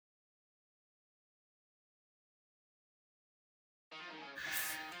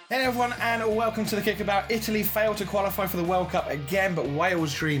Hey everyone, and welcome to the Kickabout. Italy failed to qualify for the World Cup again, but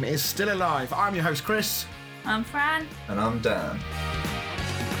Wales' dream is still alive. I'm your host, Chris. I'm Fran. And I'm Dan.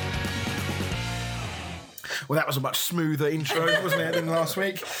 Well, that was a much smoother intro, wasn't it, than last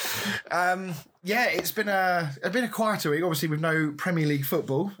week? It's been a quieter week, obviously with no Premier League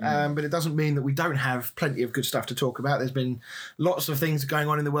football, but it doesn't mean that we don't have plenty of good stuff to talk about. There's been lots of things going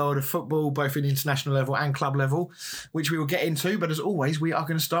on in the world of football, both in international level and club level, which we will get into. But as always, we are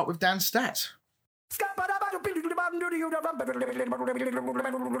going to start with Dan's stats.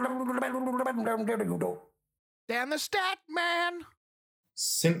 Dan the stat man.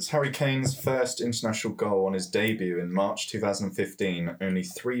 Since Harry Kane's first international goal on his debut in March 2015, only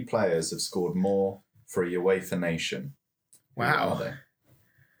 3 players have scored more for a UEFA nation. Wow. Who are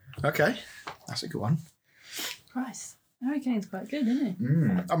they? Okay, that's a good one. Christ, Harry Kane's quite good, isn't he?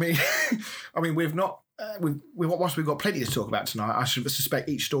 I mean, we've not. Whilst we've got plenty to talk about tonight, I should suspect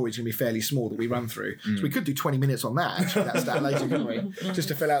each story is going to be fairly small that we run through. So we could do 20 minutes on that. Actually, that's that later, couldn't we? Just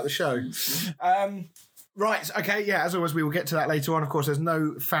to fill out the show. Right, okay, yeah, as always, we will get to that later on. Of course, there's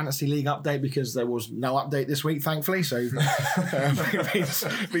no Fantasy League update because there was no update this week, thankfully. So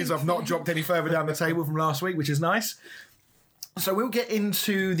it means I've not dropped any further down the table from last week, which is nice. So we'll get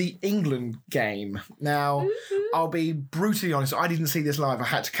into the England game. Now, I'll be brutally honest, I didn't see this live. I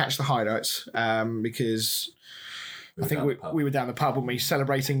had to catch the highlights because I think we were down the pub when we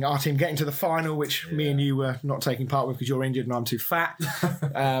celebrating our team getting to the final, which me and you were not taking part with because you're injured and I'm too fat.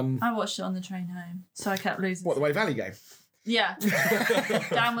 I watched it on the train home, so I kept losing. What, the Way Valley game? Yeah.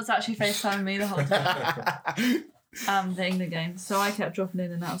 Dan was actually FaceTiming me the whole time. The England game, so I kept dropping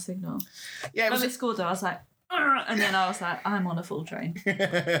in and out of signal. Yeah, when they scored, I was like, and then I was like, I'm on a full train.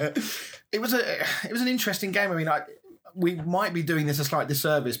 It was an interesting game. I mean, we might be doing this a slight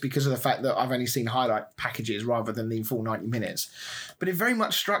disservice because of the fact that I've only seen highlight packages rather than the full 90 minutes. But it very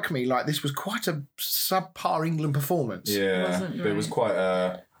much struck me like this was quite a subpar England performance. Yeah, but it was quite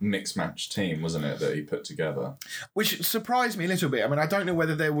a mixed match team, wasn't it, that he put together? Which surprised me a little bit. I mean, I don't know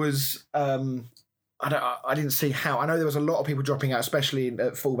whether there was... I didn't see how. I know there was a lot of people dropping out, especially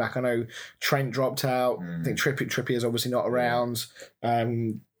at fullback. I know Trent dropped out. I think Trippier's obviously not around.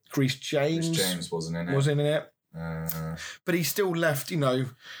 Reece James wasn't in it. Wasn't in it. But he still left,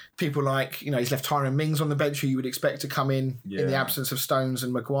 people like, he's left Tyrone Mings on the bench who you would expect to come in the absence of Stones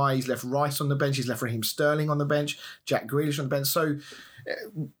and Maguire. He's left Rice on the bench. He's left Raheem Sterling on the bench. Jack Grealish on the bench. So,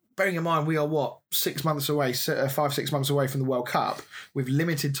 bearing in mind, we are, 6 months away, 5-6 months away from the World Cup, with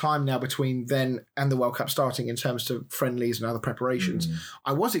limited time now between then and the World Cup starting in terms of friendlies and other preparations.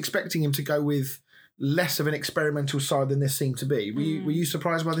 I was expecting him to go with less of an experimental side than this seemed to be. Were you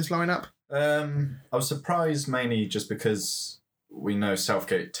surprised by this lineup? I was surprised mainly just because we know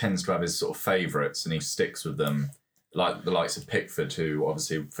Southgate tends to have his sort of favourites and he sticks with them, like the likes of Pickford, who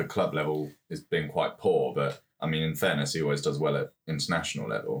obviously for club level has been quite poor, but I mean, in fairness, he always does well at international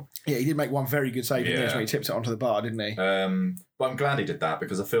level. Yeah, he did make one very good save in this when he tipped it onto the bar, didn't he? But I'm glad he did that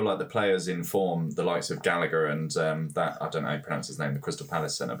because I feel like the players in form, the likes of Gallagher and that, I don't know how you pronounce his name, the Crystal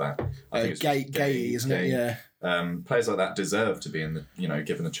Palace centre-back. I think it's Gay, isn't it? Yeah. Players like that deserve to be in the,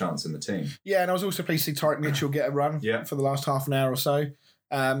 given a chance in the team. Yeah, and I was also pleased to see Tyrick Mitchell get a run for the last half an hour or so.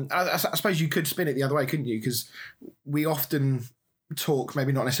 I suppose you could spin it the other way, couldn't you? Because we often talk,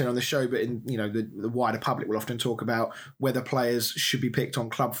 maybe not necessarily on the show, but in the wider public will often talk about whether players should be picked on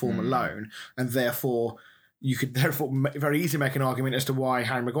club form alone, and therefore you could very easily make an argument as to why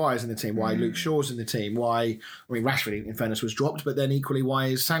Harry Maguire's in the team, why Luke Shaw's in the team, why Rashford in fairness was dropped, but then equally why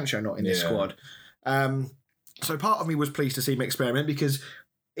is Sancho not in this squad? So part of me was pleased to see him experiment because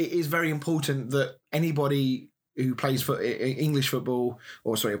it is very important that anybody who plays for English football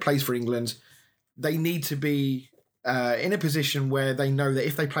plays for England, they need to be in a position where they know that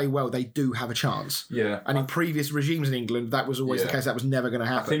if they play well, they do have a chance. Yeah. And in previous regimes in England, that was always the case. That was never going to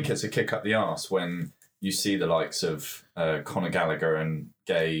happen. I think it's a kick up the arse when you see the likes of Conor Gallagher and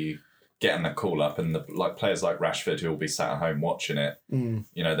Gay getting that call up, and players like Rashford who will be sat at home watching it.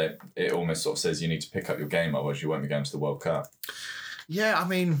 It almost sort of says you need to pick up your game, otherwise you won't be going to the World Cup. Yeah, I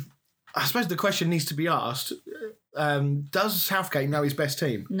mean, I suppose the question needs to be asked: does Southgate know his best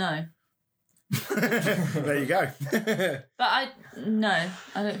team? No. There you go. But I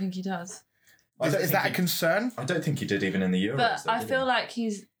don't think he does. Is that a concern? I don't think he did even in the Euros. But I feel like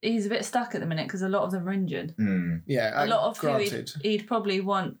he's a bit stuck at the minute because a lot of them are injured. Yeah, a lot of granted. Who he'd probably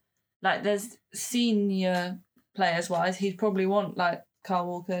want, like there's senior players wise, he'd probably want like Kyle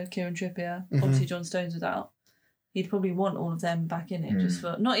Walker, Kieran Trippier, obviously John Stones was out. He'd probably want all of them back in it just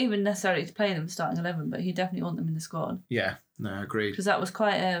for, not even necessarily to play them starting 11, but he'd definitely want them in the squad. Yeah, no, agreed. Because that was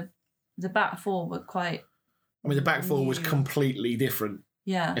quite the back four were quite... I mean, the back four was completely different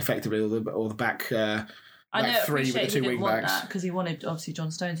effectively, or the back. I know. three with the two wing backs because he wanted obviously John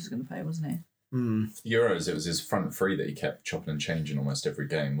Stones was going to play, wasn't he? Euros, it was his front three that he kept chopping and changing almost every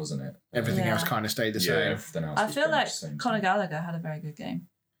game, wasn't it? Everything else kind of stayed the same. Everything else. I feel like Conor Gallagher had a very good game.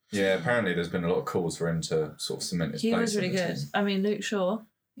 Yeah, apparently there's been a lot of calls for him to sort of cement his place. He was really good. Team. I mean, Luke Shaw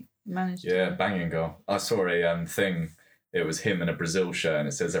managed. Yeah, banging goal. I saw a thing. It was him in a Brazil shirt, and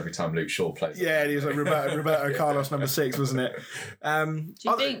it says every time Luke Shaw plays. Yeah, he was like Roberto Carlos number 6, wasn't it? Do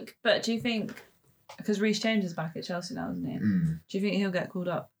you think? Because Reece James is back at Chelsea now, isn't he? Do you think he'll get called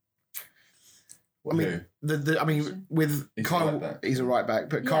up? With Kyle, he's a right back,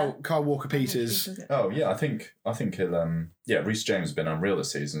 but Kyle Walker-Peters. Oh yeah, I think he'll. Reece James has been unreal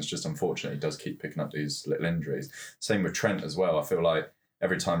this season. It's just unfortunate he does keep picking up these little injuries. Same with Trent as well. I feel like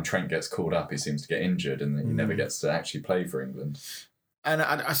every time Trent gets called up, he seems to get injured, and he never gets to actually play for England. And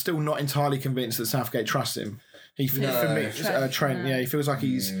I'm still not entirely convinced that Southgate trusts him. Trent, he feels like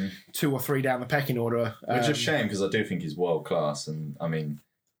he's 2 or 3 down the pecking order. Which is a shame because I do think he's world class, and I mean.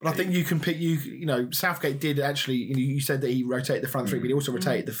 But I think you can pick. Southgate did actually. You said that he rotated the front three, but he also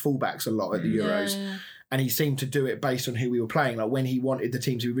rotated the fullbacks a lot at the Euros, and he seemed to do it based on who we were playing. Like when he wanted the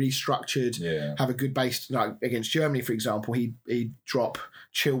team to be really structured, have a good base. Like against Germany, for example, he'd drop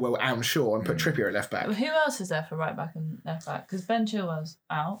Chilwell and Shaw and put Trippier at left back. Well, who else is there for right back and left back? Because Ben Chilwell's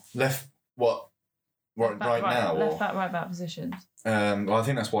out. Left what? Right now, left back, right back positions. Well, I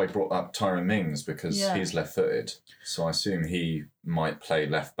think that's why he brought up Tyrone Mings because he's left-footed. So I assume he might play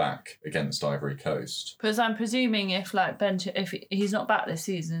left back against Ivory Coast. Because I'm presuming if he's not back this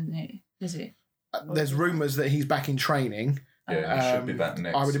season, is he? There's rumours that he's back in training. Yeah, he should be back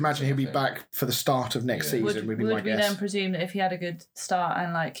next. I would imagine he'll be back for the start of next season. Would we then presume that if he had a good start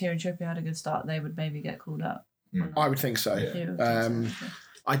and like Kieran Trippier had a good start, they would maybe get called up? I would think so. Yeah.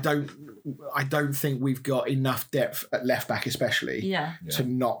 I don't think we've got enough depth at left back, especially to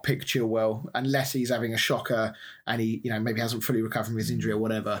not pick Chilwell unless he's having a shocker and he, maybe hasn't fully recovered from his injury or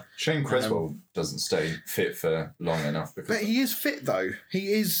whatever. Shane Creswell doesn't stay fit for long enough but he is fit though.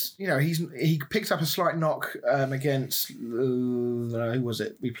 He is, he picked up a slight knock against who was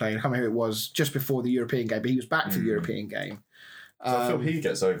it we played? I can't remember who it was just before the European game, but he was back for the European game. So I feel he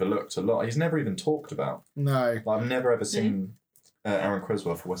gets overlooked a lot. He's never even talked about. No, I've never ever seen. Aaron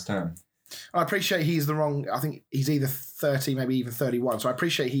Creswell for West Ham. I appreciate he's the wrong. I think he's either 30, maybe even 31. So I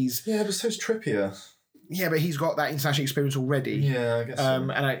appreciate he's. Yeah, but so's Trippier. Yeah, but he's got that international experience already. Yeah, I guess. So.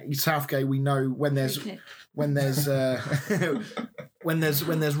 And at Southgate, we know when there's when there's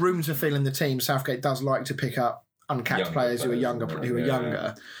room to fill in the team, Southgate does like to pick up uncapped players who are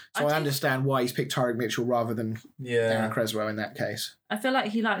younger. So I understand why he's picked Tyrick Mitchell rather than Aaron Creswell in that case. I feel like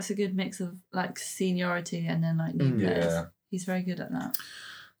he likes a good mix of like seniority and then like new players. Yeah. He's very good at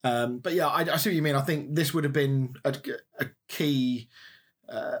that. But yeah, I see what you mean. I think this would have been a key,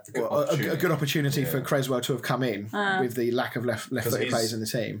 a good opportunity for Creswell to have come in with the lack of left-footed players in the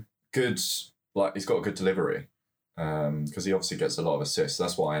team. Good, he's got a good delivery because he obviously gets a lot of assists.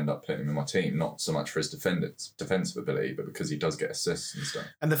 That's why I end up putting him in my team, not so much for his defensive ability, but because he does get assists and stuff.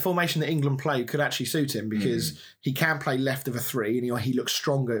 And the formation that England play could actually suit him because he can play left of a 3 and he looks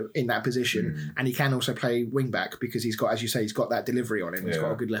stronger in that position, and he can also play wing back because he's got, as you say, he's got that delivery on him. He's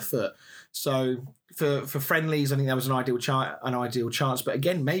got a good left foot. So for friendlies, I think that was an ideal chance. But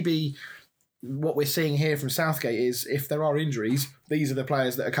again, maybe what we're seeing here from Southgate is if there are injuries, these are the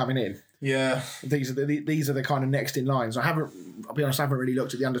players that are coming in. Yeah, these are the kind of next in lines. I'll be honest, I haven't really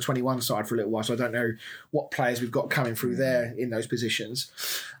looked at the under-21 side for a little while, so I don't know what players we've got coming through there in those positions.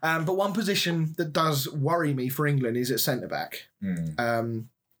 But one position that does worry me for England is at centre-back.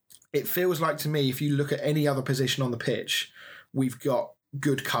 It feels like to me, if you look at any other position on the pitch, we've got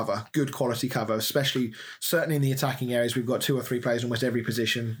good cover, good quality cover, certainly in the attacking areas. We've got 2 or 3 players in almost every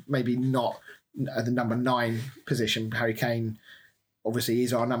position, maybe not at the number 9 position. Harry Kane obviously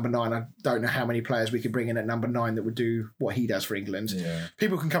he's our number 9. I don't know how many players we could bring in at number 9 that would do what he does for England. Yeah.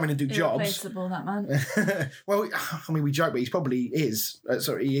 People can come in and do jobs. Irreplaceable, that man. Well, I mean, we joke, but he probably is.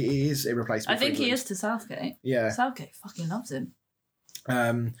 He is irreplaceable. I think he is to Southgate. Yeah. Southgate fucking loves him.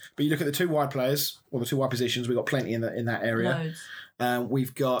 But you look at the 2 wide players, or the 2 wide positions, we've got plenty in that area. Loads.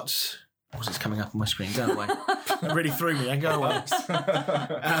 We've got... What's this coming up on my screen? Go away. That really threw me. And go away.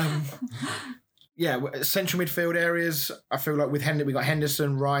 Central midfield areas, I feel like with we got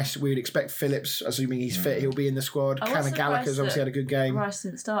Henderson, Rice. We would expect Phillips, assuming he's fit, he'll be in the squad. Conor Gallagher's obviously had a good game. Rice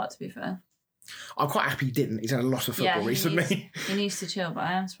didn't start, to be fair. I'm quite happy he didn't. He's had a lot of football recently. He needs to chill, but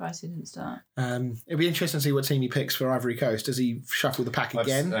I am surprised he didn't start. It'll be interesting to see what team he picks for Ivory Coast. Does he shuffle the pack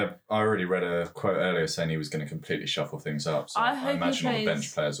again? I already read a quote earlier saying he was going to completely shuffle things up. So I imagine all the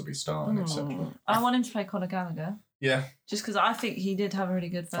bench players will be starting, etc. I want him to play Conor Gallagher. Yeah. Just because I think he did have a really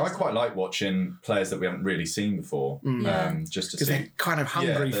good first. I quite like watching players that we haven't really seen before. Just to see. Because they're kind of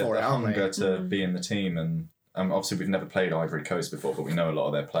hungry for it, aren't they? Hunger to be in the team. And obviously we've never played Ivory Coast before, but we know a lot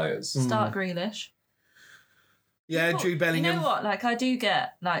of their players. Start Grealish. Yeah, Jude Bellingham. You know what? Like, I do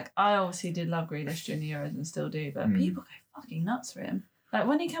get... Like, I obviously did love Grealish during the Euros and still do, but people go fucking nuts for him. Like,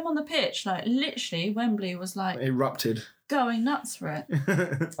 when he came on the pitch, like, literally, Wembley was, like... Erupted. Going nuts for it.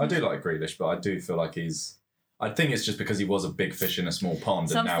 I do like Grealish, but I do feel like he's... I think it's just because he was a big fish in a small pond.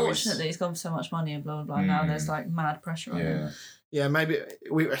 So and now unfortunately, he's gone for so much money and blah, blah, blah. Now there's, like, mad pressure on him. Yeah, maybe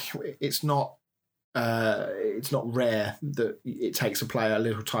it's not rare that it takes a player a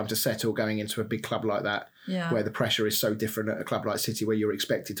little time to settle going into a big club like that, where the pressure is so different at a club like City, where you're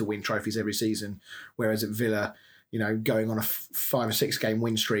expected to win trophies every season, whereas at Villa, going on a 5 or 6 game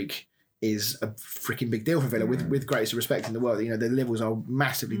win streak is a freaking big deal for Villa, with greatest respect in the world. The levels are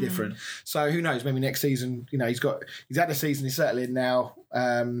massively different. So who knows? Maybe next season, he's had a season, he's settled in now.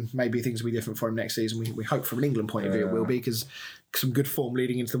 Maybe things will be different for him next season. We hope from an England point of view it will be, because some good form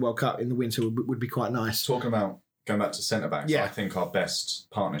leading into the World Cup in the winter would be quite nice. Talking about going back to centre-backs, I think our best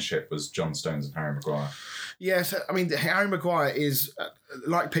partnership was John Stones and Harry Maguire. Yes, I mean, Harry Maguire is,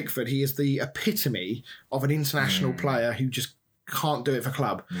 like Pickford, he is the epitome of an international player who just can't do it for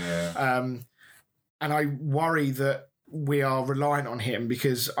club. And I worry that we are reliant on him,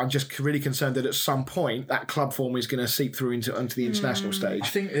 because I'm just really concerned that at some point that club form is going to seep through onto the international stage. I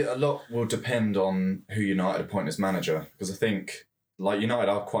think a lot will depend on who United appoint as manager, because I think United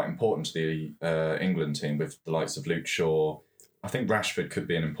are quite important to the England team with the likes of Luke Shaw. I think Rashford could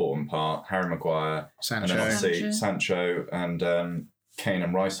be an important part, Harry Maguire, Sancho. And then obviously Sancho and Kane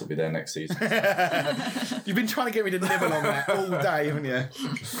and Rice will be there next season. You've been trying to get me to nibble on that all day, haven't you?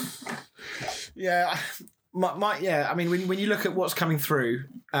 Yeah. I mean, when you look at what's coming through,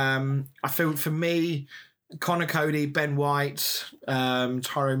 I feel for me, Connor Cody, Ben White,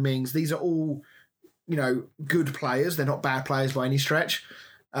 Tyrone Mings, these are all, good players. They're not bad players by any stretch.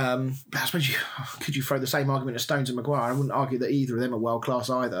 But I suppose could you throw the same argument at Stones and Maguire? I wouldn't argue that either of them are world class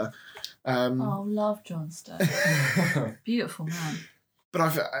either. Love John Stones. Beautiful man.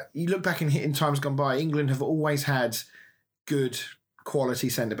 But you look back in times gone by, England have always had good quality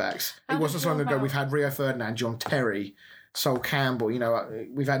centre-backs. It wasn't so long ago we've had Rio Ferdinand, John Terry, Sol Campbell.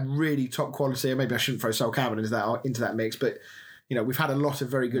 We've had really top quality. Maybe I shouldn't throw Sol Campbell into that mix, but we've had a lot of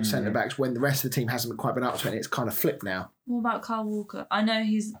very good centre-backs when the rest of the team hasn't quite been up to it, and it's kind of flipped now. What about Kyle Walker? I know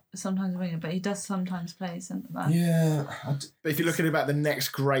he's sometimes a winger, but he does sometimes play centre-back. Yeah. But if you're looking about the next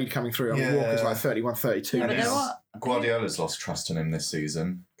grade coming through, Walker's like 31, 32. Yeah, but Guardiola's lost trust in him this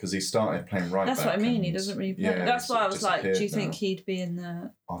season, because he started playing right back. That's what I mean, he doesn't really play. Yeah, that's why I was like, do you think now. He'd be in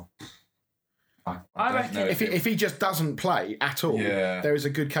the... I reckon know if he just doesn't play at all, there is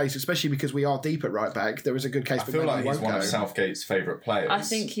a good case, especially because we are deep at right back. There is a good case. I feel like he's one of Southgate's favourite players. I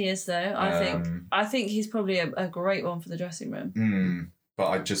think he is, though. I think he's probably a great one for the dressing room.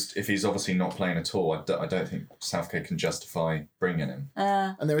 But if he's obviously not playing at all, I don't think Southgate can justify bringing him.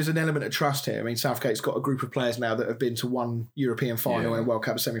 And there is an element of trust here. I mean, Southgate's got a group of players now that have been to one European final and a World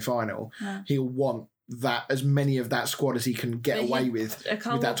Cup semi-final. He'll want that, as many of that squad as he can get away with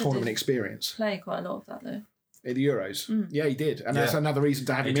that tournament experience. Play quite a lot of that, though. In the Euros. Yeah, he did. And that's another reason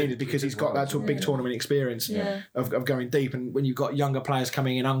to have him in, is because he's got that big tournament experience of going deep. And when you've got younger players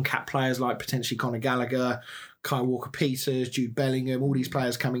coming in, uncapped players like potentially Conor Gallagher, Kyle Walker-Peters, Jude Bellingham, all these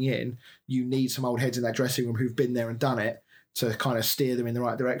players coming in, you need some old heads in that dressing room who've been there and done it to kind of steer them in the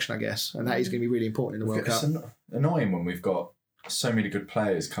right direction, I guess. And that is going to be really important in the World Cup. It's annoying when we've got so many good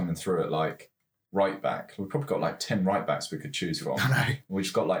players coming through at right back. We've probably got 10 right backs we could choose from. I know. We've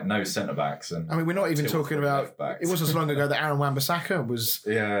just got no centre backs. And I mean, we're not even talking about. It wasn't so long ago that Aaron Wan-Bissaka was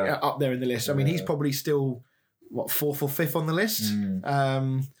up there in the list. I mean, he's probably still 4th or 5th on the list.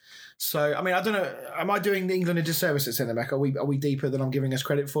 So I mean, I don't know. Am I doing England a disservice at centre back? Are we deeper than I'm giving us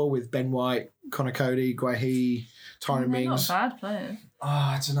credit for with Ben White, Connor Cody, Guahi, Tyrone Mings? Not bad players.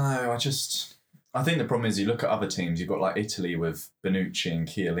 I don't know. I think the problem is you look at other teams, you've got Italy with Bonucci and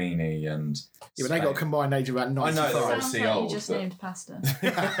Chiellini and... Yeah, but they got a combined age of about 95. I know they're obviously old. You just named pasta.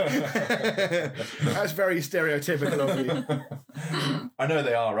 That's very stereotypical of you. I know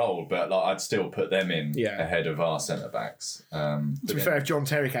they are old, but I'd still put them in ahead of our centre-backs. To be fair, if John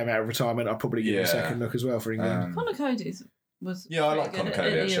Terry came out of retirement, I'd probably give him a second look as well for England. Connor Cody's was... Yeah, I like Connor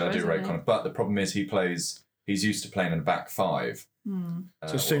Cody, actually. I do rate Connor. But the problem is he's used to playing in a back five.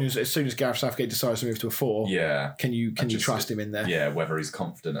 So as soon as Gareth Southgate decides to move to a 4, can you trust him in there? Yeah, whether he's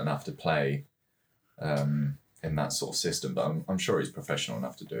confident enough to play in that sort of system, but I'm sure he's professional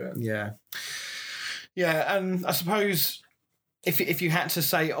enough to do it. Yeah, and I suppose if you had to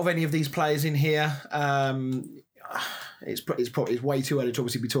say of any of these players in here, it's way too early to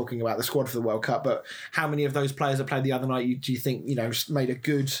obviously be talking about the squad for the World Cup, but how many of those players that played the other night do you think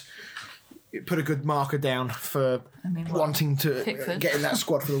put a good marker down for wanting to get in that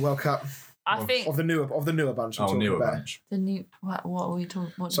squad for the World Cup? I think of the newer bunch. Bunch. The new what are we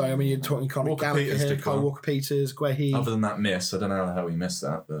talking? So I mean, you're talking Conor Gallagher here, Kyle Walker-Peters, Guehi. Other than that miss, I don't know how he missed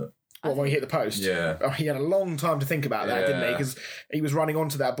that, but. When he hit the post? Yeah. Oh, he had a long time to think about that, didn't he? Because he was running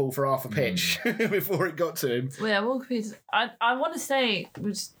onto that ball for half a pitch before it got to him. Well, yeah, Walker-Peters. I want to say,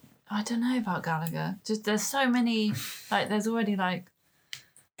 I don't know about Gallagher. Just there's so many, there's already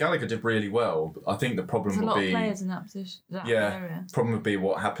Gallagher did really well. I think the problem there's will a lot be of players in that position. That area. Problem would be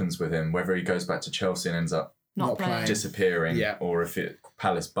what happens with him, whether he goes back to Chelsea and ends up not playing, disappearing, or if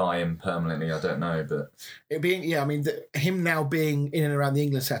Palace buy him permanently. I don't know, but it'd be him now being in and around the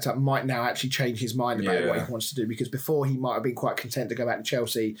England setup might now actually change his mind about what he wants to do, because before he might have been quite content to go back to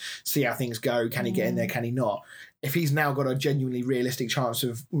Chelsea, see how things go. Can he get in there? Can he not? If he's now got a genuinely realistic chance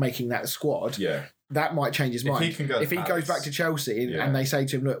of making that squad, that might change his mind. If he goes back to Chelsea and they say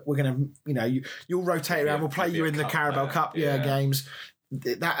to him, "Look, we're going to, you'll rotate around. We'll play you in the Carabao Cup games."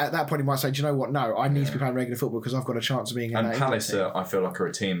 At that point, he might say, "Do you know what? No, I need to be playing regular football because I've got a chance of being in that." And Palace, I feel like, are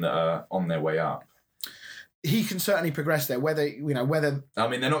a team that are on their way up. He can certainly progress there. Whether I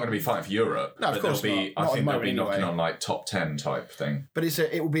mean, they're not going to be fighting for Europe. No, of course not. I think they'll be knocking on top 10 type thing. But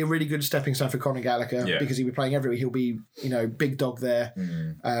it will be a really good stepping stone for Conor Gallagher because he'll be playing everywhere. He'll be big dog there.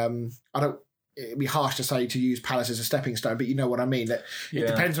 It'd be harsh to use Palace as a stepping stone, but you know what I mean. That it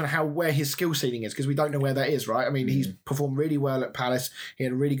depends on where his skill ceiling is, because we don't know where that is, right? I mean, he's performed really well at Palace. He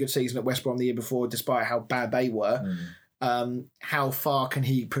had a really good season at West Brom the year before, despite how bad they were. How far can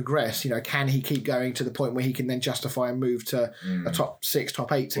he progress? Can he keep going to the point where he can then justify a move to a top 6,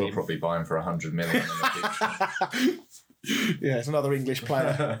 top 8 team? We'll probably buy him for 100 million in the future. Yeah, it's another English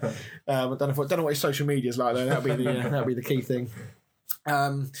player. I don't know what his social media is like though. That'll be the key thing.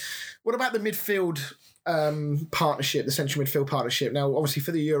 What about the midfield partnership, the central midfield partnership? Now, obviously,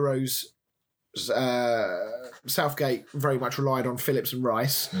 for the Euros, Southgate very much relied on Phillips and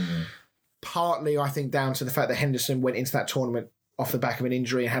Rice. Partly, I think, down to the fact that Henderson went into that tournament off the back of an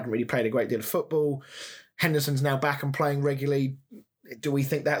injury and hadn't really played a great deal of football. Henderson's now back and playing regularly. Do we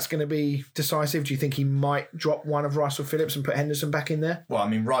think that's going to be decisive? Do you think he might drop one of Rice or Phillips and put Henderson back in there? Well, I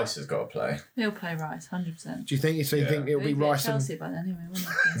mean, Rice has got to play. He'll play Rice, 100%. Do you think? So you think it'll be Rice Chelsea by then anyway, wouldn't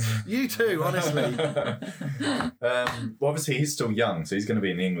he? You too, honestly. Well, obviously, he's still young, so he's going to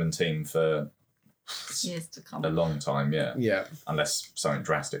be in the England team for years to come. A long time, yeah. Unless something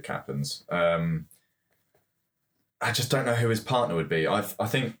drastic happens. I just don't know who his partner would be. I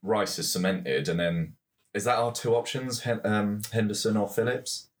think Rice is cemented, and then... Is that our two options, Henderson or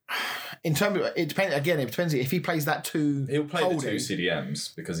Phillips? In terms of, it depends. Again, it depends if he plays that two. He'll play the two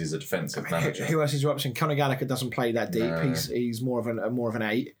CDMs because he's a defensive manager. Who else is your option? Conor Gallagher doesn't play that deep. No. He's more of an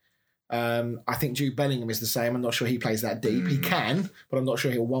 8. I think Jude Bellingham is the same. I'm not sure he plays that deep. He can, but I'm not sure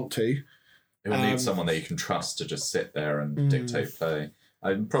he'll want to. He'll need someone that you can trust to just sit there and dictate play.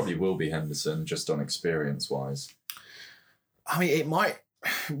 It probably will be Henderson, just on experience wise. I mean, it might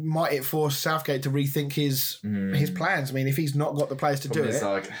it force Southgate to rethink his plans? I mean, if he's not got the players to do it,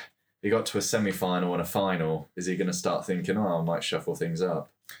 like he got to a semi-final and a final. Is he going to start thinking, I might shuffle things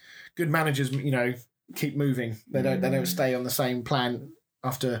up? Good managers, keep moving. They don't stay on the same plan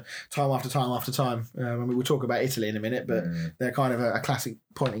after time. I mean, we'll talk about Italy in a minute, but they're kind of a classic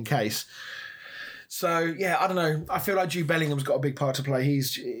point in case. So yeah, I don't know. I feel like Jude Bellingham's got a big part to play.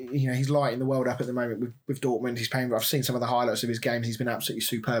 He's lighting the world up at the moment with Dortmund. He's playing. I've seen some of the highlights of his games. He's been absolutely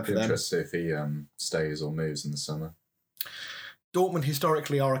superb for them. Interesting if he stays or moves in the summer. Dortmund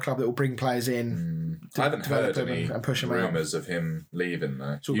historically are a club that will bring players in. I haven't heard any and push them rumours of him leaving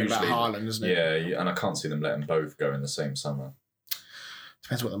though. It's all about Haaland, isn't it? Yeah, and I can't see them letting both go in the same summer.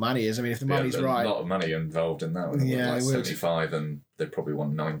 Depends what the money is. I mean, if the money's right, a lot of money involved in that. Yeah, like 75, and they probably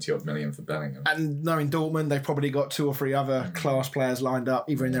want 90 odd million for Bellingham. And knowing Dortmund, they've probably got 2 or 3 other class players lined up,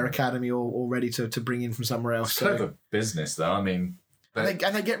 either in their academy or ready to bring in from somewhere else. It's clever business, though. I mean, and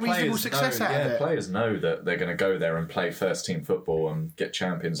they get reasonable success out of it. Players know that they're going to go there and play first team football and get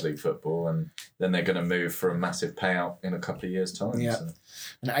Champions League football, and then they're going to move for a massive payout in a couple of years' time. Yeah, so.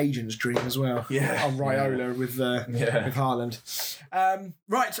 An agent's dream as well. Yeah, on Raiola with Haaland.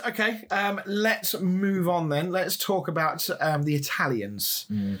 Right, okay. Let's move on then. Let's talk about the Italians.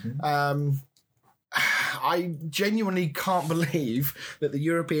 I genuinely can't believe that the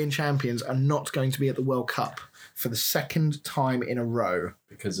European champions are not going to be at the World Cup. for the second time in a row.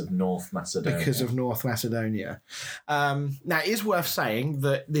 Because of North Macedonia. Now, it is worth saying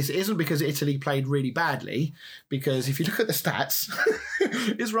that this isn't because Italy played really badly, because if you look at the stats,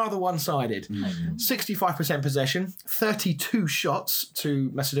 it's rather one-sided. 65% possession, 32 shots to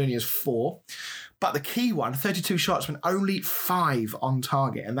Macedonia's 4. But the key one, 32 shots when only 5 on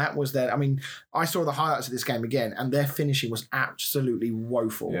target. And that was their... I mean, I saw the highlights of this game again, and their finishing was absolutely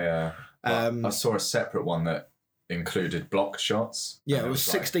woeful. Yeah. I saw a separate one that included blocked shots. Yeah, there was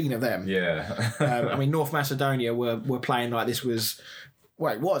 16 of them. Yeah. I mean, North Macedonia were playing like this was...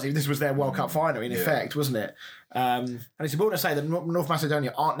 Well, it was. This was their World Cup final, in effect, wasn't it? And it's important to say that North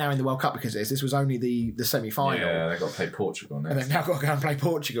Macedonia aren't now in the World Cup because of this. This was only the semi-final. Yeah, they've got to play Portugal next. And they've now got to go and play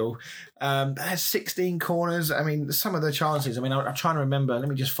Portugal. But there's 16 corners. I mean, some of the chances. I mean, I'm trying to remember. Let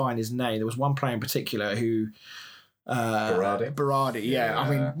me just find his name. There was one player in particular who... Berardi, yeah. I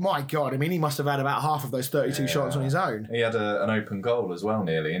mean, my God. I mean, he must have had about half of those 32 shots on his own. He had an open goal as well,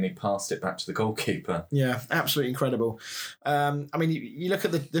 nearly, and he passed it back to the goalkeeper. Yeah, absolutely incredible. I mean, you look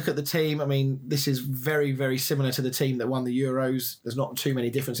at the team. I mean, this is very, very similar to the team that won the Euros. There's not too many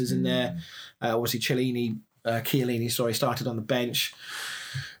differences in there. Obviously, Chiellini, started on the bench,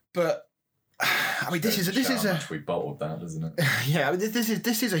 but. I mean, this is how much we bottled that, isn't it? Yeah, I mean,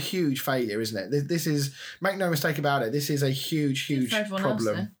 this is a huge failure, isn't it? This is, make no mistake about it, this is a huge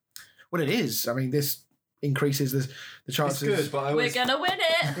problem. Else, well, it is. I mean, this increases the chances. It's good, but we're gonna win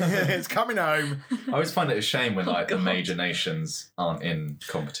it. It's coming home. I always find it a shame when the major nations aren't in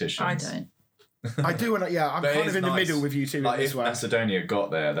competitions. I don't. I do want to. Yeah, I'm kind of in the middle with you two. If Macedonia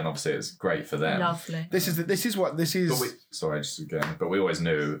got there, then obviously it's great for them. Lovely. This is what this is. But we always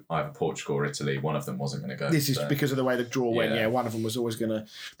knew either Portugal or Italy, one of them wasn't going to go. This is because of the way the draw went. Yeah, one of them was always going to.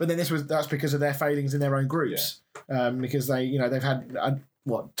 But then that's because of their failings in their own groups. Yeah. Because they've had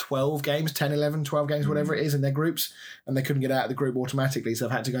 12 games, 10, 11, 12 games, whatever it is in their groups, and they couldn't get out of the group automatically, so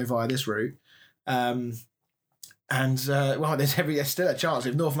they've had to go via this route. There's still a chance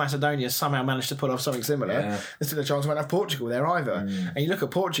if North Macedonia somehow managed to pull off something similar. Yeah. There's still a chance we won't have Portugal there either. And you look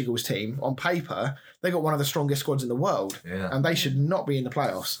at Portugal's team on paper; they got one of the strongest squads in the world, and they should not be in the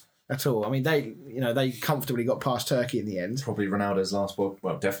playoffs at all. I mean, they comfortably got past Turkey in the end. Probably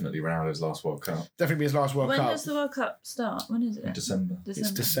definitely Ronaldo's last World Cup. Definitely his last World Cup. When does the World Cup start? When is it? December.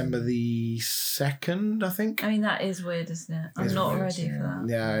 It's December the 2nd, I think. I mean, that is weird, isn't it? I'm not ready for that.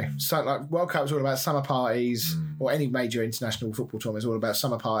 Yeah. So, World Cup's all about summer parties, or any major international football tournament is all about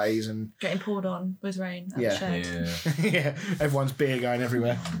summer parties and getting poured on with rain at the shed. Yeah. Everyone's beer going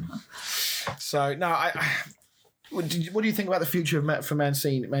everywhere. So, no, what do you think about the future of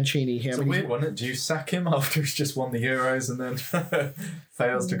Mancini here? It's a weird one. Do you sack him after he's just won the Euros and then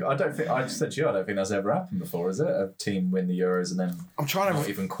fails to? I don't think that's ever happened before, is it? A team win the Euros and then not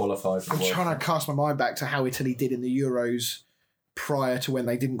even qualify for the World Cup. I'm trying to cast my mind back to how Italy did in the Euros prior to when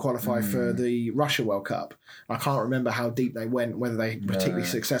they didn't qualify for the Russia World Cup. I can't remember how deep they went, whether they were particularly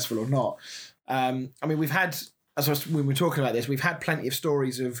successful or not. I mean, we've had, when we're talking about this, we've had plenty of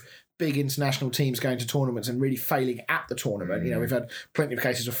stories of big international teams going to tournaments and really failing at the tournament. We've had plenty of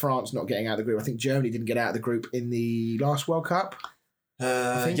cases of France not getting out of the group. I think Germany didn't get out of the group in the last World Cup.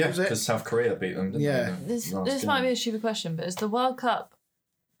 Because South Korea beat them, didn't they? This might be a stupid question, but is the World Cup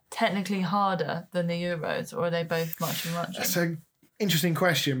technically harder than the Euros, or are they both much? That's an interesting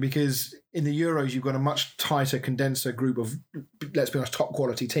question, because in the Euros you've got a much tighter, condenser group of, let's be honest, top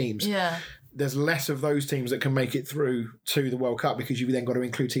quality teams. Yeah. There's less of those teams that can make it through to the World Cup, because you've then got to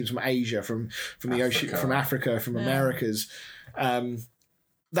include teams from Asia, from the ocean, from Africa, from Americas.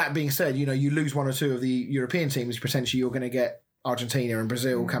 That being said, you lose one or two of the European teams, potentially you're going to get Argentina and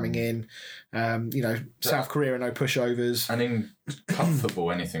Brazil coming in. South Korea are no pushovers. And in cup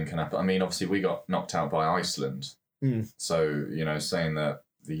football, anything can happen. I mean, obviously we got knocked out by Iceland. So, saying that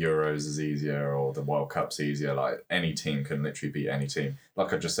the Euros is easier or the World Cup's easier, like any team can literally beat any team.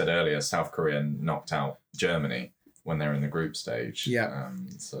 Like I just said earlier, South Korea knocked out Germany when they're in the group stage. Yeah.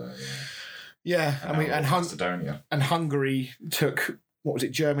 And Macedonia. And Hungary took,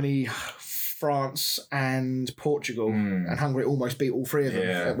 Germany, France and Portugal. And Hungary almost beat all three of them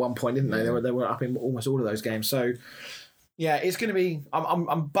at one point, didn't they? They were up in almost all of those games. So yeah, it's going to be.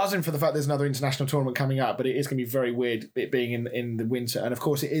 I'm buzzing for the fact there's another international tournament coming up, but it is going to be very weird it being in the winter. And of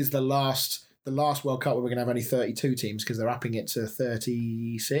course, it is the last World Cup where we're going to have only 32 teams, because they're upping it to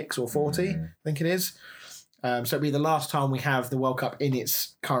 36 or 40, I think it is. So it'll be the last time we have the World Cup in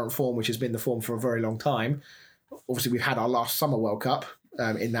its current form, which has been the form for a very long time. Obviously, we've had our last Summer World Cup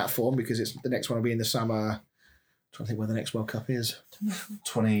in that form, because the next one will be in the summer. I'm trying to think when the next World Cup is.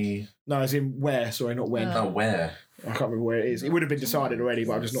 20. No, as in where? Sorry, not when. Where? I can't remember where it is. It would have been decided already,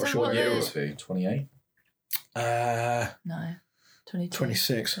 but I'm just not sure. Yeah, it would be 28. No. 22.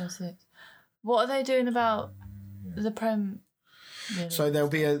 26. 26. What are they doing about the Prem? So there'll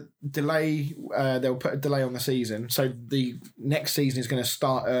be a delay. They'll put a delay on the season. So the next season is going to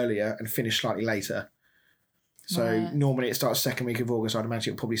start earlier and finish slightly later. So normally it starts second week of August. I'd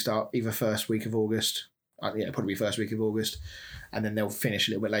imagine it'll probably start either first week of August. Probably first week of August, and then they'll finish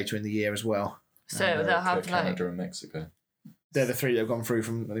a little bit later in the year as well. So they'll have Canada and Mexico. They're the three that have gone through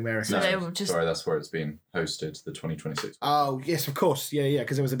from the Americas. So they will just... Sorry, that's where it's been hosted, the 2026. Oh, yes, of course. Yeah,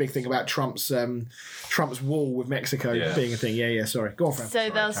 because there was a big thing about Trump's wall with Mexico being a thing. Yeah, sorry. Go on, Fran.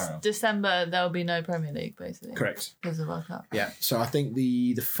 So December, there'll be no Premier League, basically. Correct. Because of the World Cup. Yeah, so I think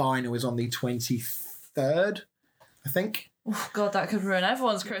the final is on the 23rd, I think. Oh, God, that could ruin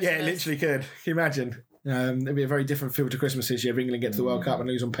everyone's Christmas. Yeah, it literally could. Can you imagine? It'd be a very different feel to Christmas this year if England get to the World Cup and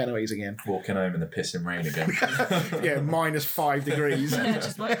lose on penalties again. Walking home in the pissing rain again. Minus 5 degrees. Yeah,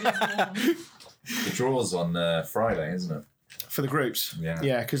 just like the draw's on Friday, isn't it? For the groups.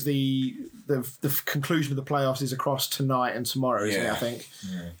 Yeah. Because the conclusion of the playoffs is across tonight and tomorrow, isn't it, I think?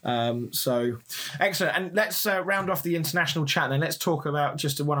 Yeah. So, excellent. And let's round off the international chat and let's talk about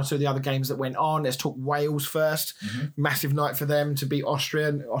just one or two of the other games that went on. Let's talk Wales first. Mm-hmm. Massive night for them to beat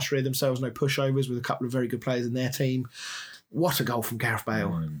Austria. Austria themselves, no pushovers with a couple of very good players in their team. What a goal from Gareth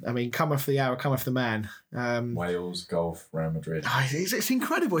Bale. I mean, come off the hour, come off the man. Wales, golf, Real Madrid. It's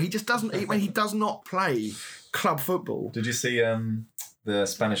incredible. He just doesn't, when he does not play club football. Did you see the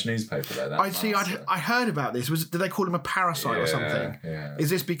Spanish newspaper there? I heard about this. Did they call him a parasite or something? Yeah. Is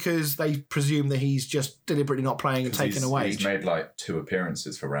this because they presume that he's just deliberately not playing and taking a wage? He's made like 2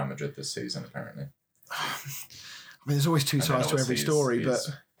 appearances for Real Madrid this season, apparently. I mean, there's always two sides to every story, but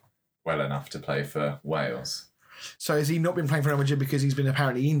well enough to play for Wales. So has he not been playing for Real Madrid because he's been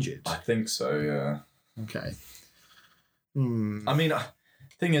apparently injured? I think so, yeah. Okay. I mean,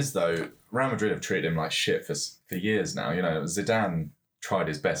 thing is, though, Real Madrid have treated him like shit for years now. You know, Zidane tried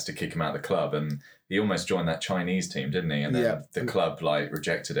his best to kick him out of the club and he almost joined that Chinese team, didn't he? And then the club,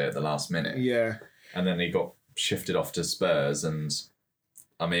 rejected it at the last minute. Yeah. And then he got shifted off to Spurs and,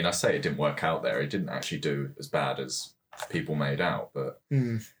 I mean, I say it didn't work out there. He didn't actually do as bad as people made out, but...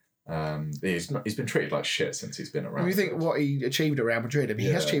 he's been treated like shit since he's been around. When you think what he achieved at Real Madrid, I mean,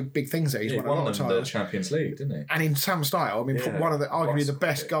 he has achieved big things there. He's won a lot of titles. The Champions League, didn't he? And in some style, I mean, one of the arguably the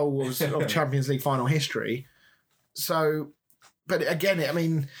best goals of Champions League final history. So, but again, I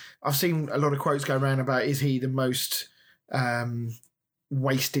mean, I've seen a lot of quotes go around about is he the most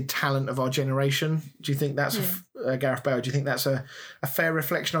wasted talent of our generation? Do you think that's Gareth Bale? Do you think that's a fair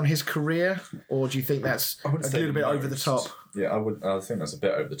reflection on his career, or do you think that's a little bit over the top? Yeah, I think that's a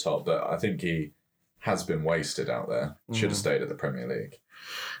bit over the top, but I think he has been wasted out there. Should have stayed at the Premier League.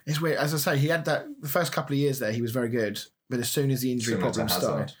 It's weird. As I say, he had the first couple of years there, he was very good, but as soon as the injury problems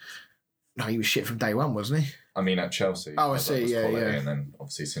started, no, he was shit from day one, wasn't he? I mean, at Chelsea. Oh, I see. Yeah. And then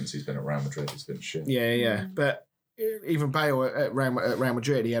obviously since he's been at Real Madrid, he's been shit. Yeah. But even Bale at Real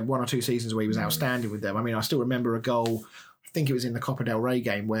Madrid, he had 1 or 2 seasons where he was outstanding with them. I mean, I still remember a goal. I think it was in the Copa del Rey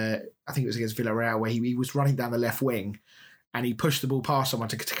game where I think it was against Villarreal, where he was running down the left wing. And he pushed the ball past someone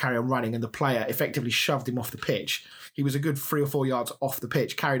to carry on running, and the player effectively shoved him off the pitch. He was a good 3 or 4 yards off the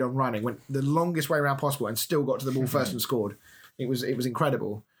pitch, carried on running, went the longest way around possible, and still got to the ball first and scored. It was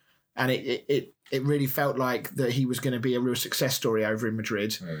incredible, and it really felt like that he was going to be a real success story over in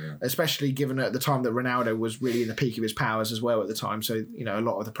Madrid, especially given at the time that Ronaldo was really in the peak of his powers as well at the time. So a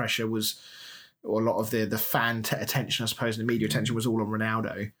lot of the pressure was, or a lot of the fan attention, I suppose, and the media attention was all on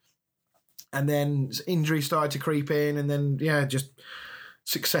Ronaldo. And then injuries started to creep in, and then, just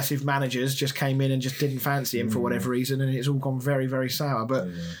successive managers just came in and just didn't fancy him for whatever reason, and it's all gone very, very sour. But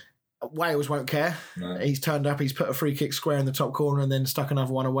Wales won't care. No. He's turned up, he's put a free kick square in the top corner and then stuck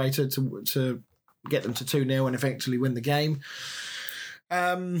another one away to get them to 2-0 and eventually win the game.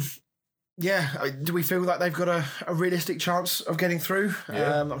 Do we feel like they've got a realistic chance of getting through?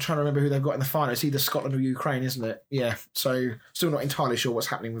 I'm trying to remember who they've got in the final. It's either Scotland or Ukraine, isn't it? Yeah, so still not entirely sure what's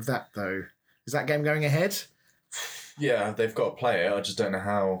happening with that, though. Is that game going ahead? Yeah, they've got to play it. I just don't know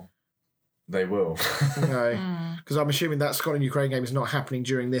how they will. Okay. Because I'm assuming that Scotland-Ukraine game is not happening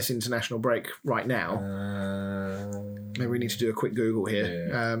during this international break right now. Maybe we need to do a quick Google here.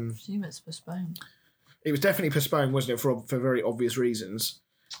 Yeah. I assume it's postponed. It was definitely postponed, wasn't it, for very obvious reasons.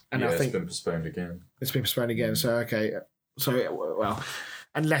 And I think it's been postponed again. It's been postponed again, so okay. So, well,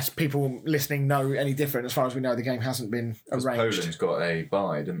 unless people listening know any different, as far as we know, the game hasn't been arranged. Poland's got a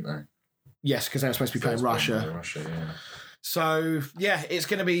bye, didn't they? Yes, because they were supposed to be playing Russia. So it's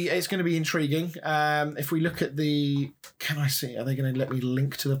going to be intriguing. If we look at can I see? Are they going to let me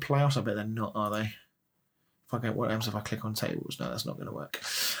link to the playoffs? I bet they're not. Are they? What happens if I click on tables? No, that's not going to work.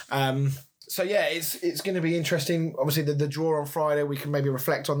 So yeah, it's going to be interesting. Obviously, the draw on Friday, we can maybe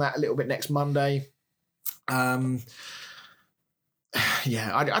reflect on that a little bit next Monday. Yeah,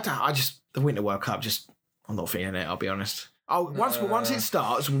 I just the Winter World Cup. I'm not feeling it. I'll be honest. Once it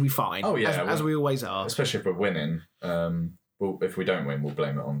starts, we'll be fine. Oh yeah, as we always are. Especially if we're winning. If we don't win, we'll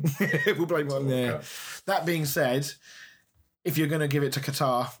blame it on. We'll blame it on there. That being said, if you're going to give it to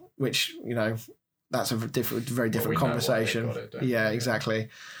Qatar, which that's a very different conversation. Exactly.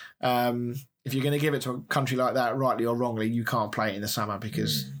 If you're going to give it to a country like that, rightly or wrongly, you can't play it in the summer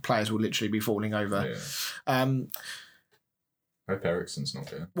because players will literally be falling over. Yeah. I hope Eriksen's not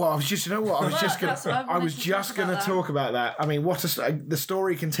there. Well, I was just going to talk about that. I mean, the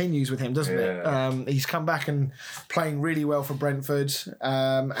story continues with him, doesn't it? He's come back and playing really well for Brentford,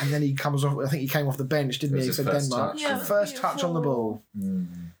 and then he comes off. I think he came off the bench, didn't he, for Denmark? First touch on the ball.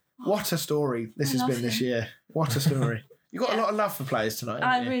 What a story this has been this year. What a story. You've got a lot of love for players tonight.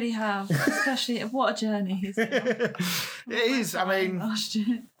 I really have, especially what a journey. It is. I mean, what a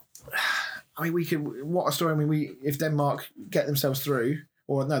story. I mean, if Denmark get themselves through,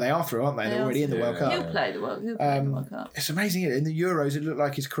 or no, they are through, aren't they? They're already in the World Cup. He'll play the World Cup. It's amazing. In the Euros, it looked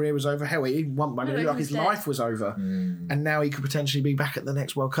like his career was over. Hell, he even won one. It looked like his life was over. And now he could potentially be back at the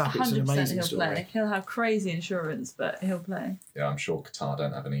next World Cup. It's an amazing he'll story. Play. He'll have crazy insurance, but he'll play. Yeah, I'm sure Qatar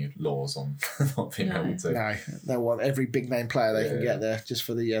don't have any laws on not being able to. No, they want every big name player they can get there just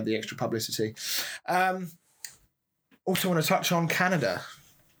for the extra publicity. Also want to touch on Canada.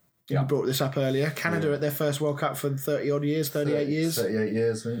 You brought this up earlier. Canada at their first World Cup for 30-odd years, 38 years. 38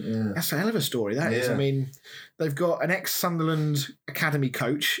 years, I think, yeah. That's a hell of a story, that is. I mean, they've got an ex-Sunderland academy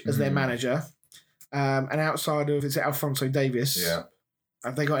coach as their manager, and outside of, is it Alphonso Davies? Yeah.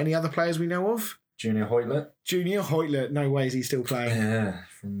 Have they got any other players we know of? Junior Hoylett. No way is he still playing. Yeah,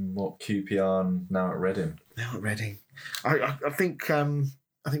 from QPR and now at Reading.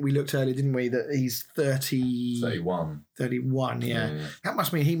 I think we looked earlier, didn't we, that he's 31. 31, yeah. That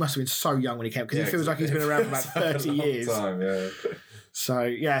must mean he must have been so young when he came, because it feels like he's been around for about 30 years. So,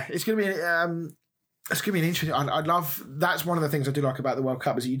 yeah, it's going to be an interesting... I'd love... That's one of the things I do like about the World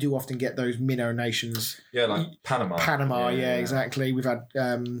Cup, is that you do often get those minnow nations. Yeah, like Panama. Exactly. We've had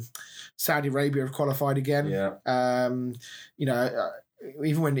Saudi Arabia have qualified again. Yeah.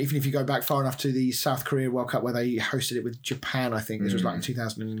 Even if you go back far enough to the South Korea World Cup where they hosted it with Japan, I think this was like in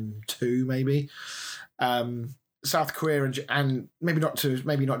 2002 maybe. South Korea and maybe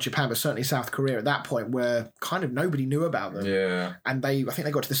not Japan, but certainly South Korea at that point, where kind of nobody knew about them. Yeah. And I think they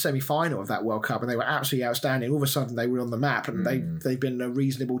got to the semi-final of that World Cup and they were absolutely outstanding. All of a sudden they were on the map and they've been a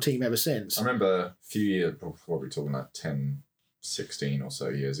reasonable team ever since. I remember a few years, probably talking like 10, 16 or so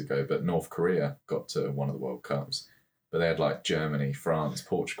years ago, but North Korea got to one of the World Cups. But they had like Germany, France,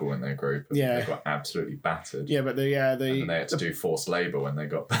 Portugal in their group. And they got absolutely battered. Yeah, but and they had to do forced labour when they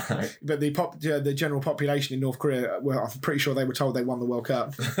got back. But the general population in North Korea, well, I'm pretty sure they were told they won the World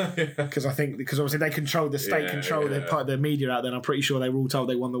Cup because obviously they controlled the state, the media out there. And I'm pretty sure they were all told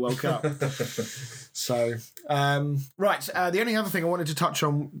they won the World Cup. So the only other thing I wanted to touch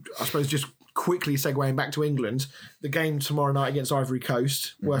on, I suppose, just quickly segueing back to England, the game tomorrow night against Ivory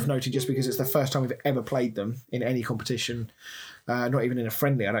Coast, worth noting just because it's the first time we've ever played them in any competition, not even in a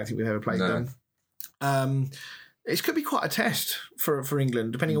friendly. I don't think we've ever played them. It could be quite a test for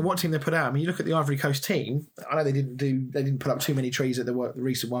England, depending on what team they put out. I mean, you look at the Ivory Coast team. I know they didn't put up too many trees at the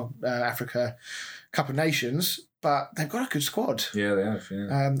recent Africa Cup of Nations, but they've got a good squad. Yeah, they have.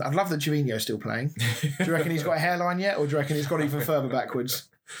 Yeah. I love that Gervinho's still playing. Do you reckon he's got a hairline yet, or do you reckon he's gone even further backwards?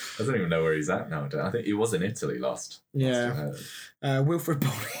 I don't even know where he's at now. I think he was in Italy last. Yeah. Wilfred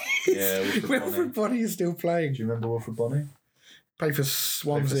Bonny. Wilfred Bonny is still playing. Do you remember Wilfred Bonny? Played for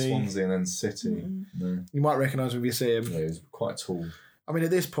Swansea. And then City. No. You might recognise him if you see him. Yeah, he's quite tall. I mean, at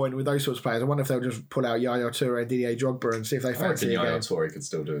this point, with those sorts of players, I wonder if they'll just pull out Yaya Toure and Didier Drogba and see if they fancy it. Yaya Toure could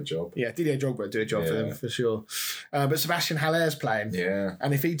still do a job. Yeah, Didier Drogba would do a job for them, for sure. But Sebastian Haller's playing. Yeah.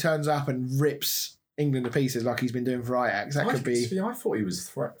 And if he turns up and rips England to pieces like he's been doing for Ajax, could be... I thought he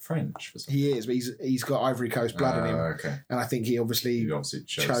was French. He is, but he's got Ivory Coast blood in him. Okay. And I think he obviously chose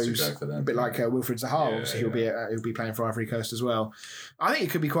to go for them. A bit like Wilfred Zaha. Obviously, he'll be playing for Ivory Coast as well. I think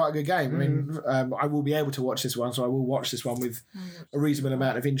it could be quite a good game. I mean, I will be able to watch this one, so I will watch this one with a reasonable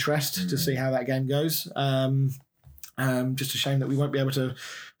amount of interest to see how that game goes. Just a shame that we won't be able to,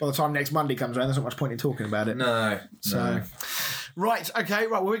 by the time next Monday comes around, there's not much point in talking about it. No. Right,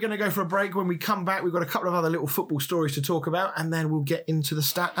 well, we're going to go for a break. When we come back, we've got a couple of other little football stories to talk about, and then we'll get into the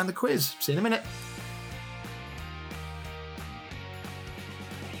stat and the quiz. See you in a minute.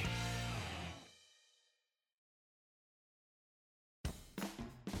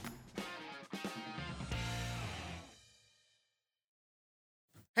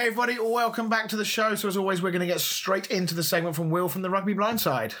 Hey everybody, welcome back to the show. So as always, we're going to get straight into the segment from Will from the Rugby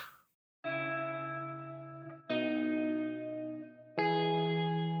Blindside.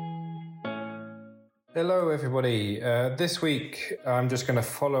 Hello everybody. This week I'm just going to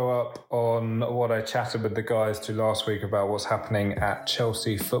follow up on what I chatted with the guys to last week about what's happening at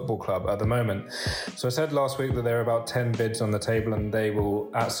Chelsea Football Club at the moment. So I said last week that there are about 10 bids on the table and they will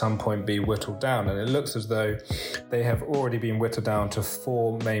at some point be whittled down, and it looks as though they have already been whittled down to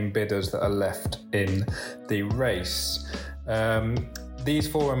 4 main bidders that are left in the race. These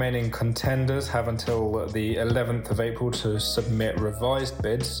 4 remaining contenders have until the 11th of April to submit revised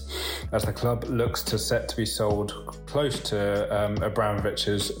bids as the club looks to set to be sold close to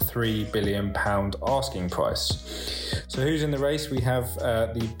Abramovich's £3 billion asking price. So who's in the race? We have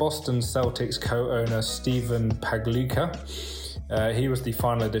the Boston Celtics co-owner Stephen Pagliuca. He was the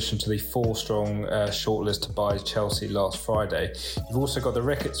final addition to the 4-strong shortlist to buy Chelsea last Friday. You've also got the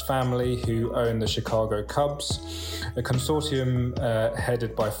Ricketts family, who own the Chicago Cubs, a consortium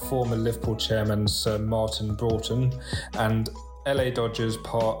headed by former Liverpool chairman Sir Martin Broughton, and LA Dodgers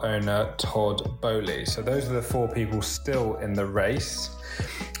part owner Todd Boehly. So those are the 4 people still in the race.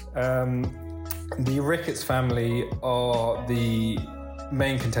 The Ricketts family are the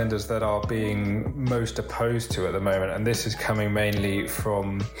main contenders that are being most opposed to at the moment, and this is coming mainly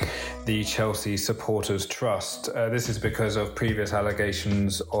from the Chelsea Supporters Trust. This is because of previous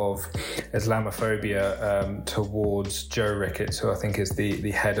allegations of Islamophobia towards Joe Ricketts, who I think is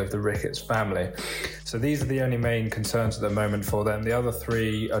the head of the Ricketts family. So these are the only main concerns at the moment for them. The other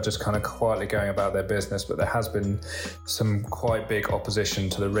 3 are just kind of quietly going about their business, but there has been some quite big opposition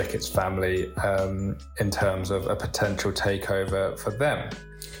to the Ricketts family in terms of a potential takeover for them.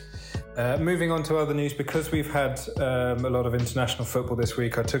 Moving on to other news, because we've had a lot of international football this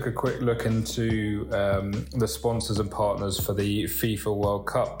week, I took a quick look into the sponsors and partners for the FIFA World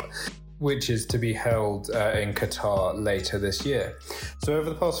Cup, which is to be held in Qatar later this year. So over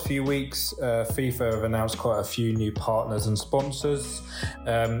the past few weeks, FIFA have announced quite a few new partners and sponsors.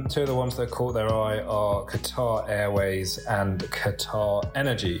 2 of the ones that caught their eye are Qatar Airways and Qatar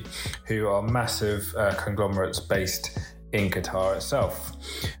Energy, who are massive conglomerates based in Qatar itself.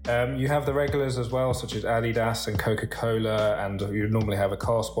 You have the regulars as well, such as Adidas and Coca-Cola, and you normally have a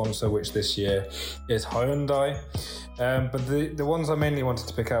car sponsor, which this year is Hyundai. But the ones I mainly wanted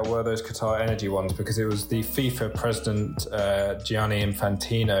to pick out were those Qatar Energy ones, because it was the FIFA president, Gianni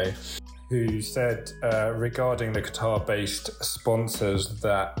Infantino, who said regarding the Qatar-based sponsors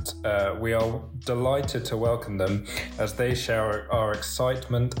that we are delighted to welcome them as they share our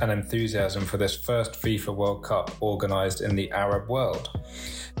excitement and enthusiasm for this first FIFA World Cup organised in the Arab world.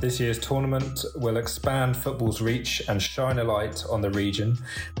 This year's tournament will expand football's reach and shine a light on the region,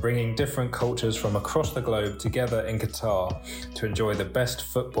 bringing different cultures from across the globe together in Qatar to enjoy the best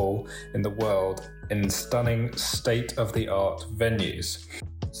football in the world in stunning state-of-the-art venues.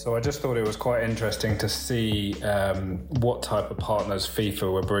 So I just thought it was quite interesting to see what type of partners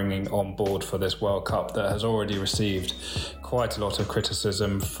FIFA were bringing on board for this World Cup that has already received quite a lot of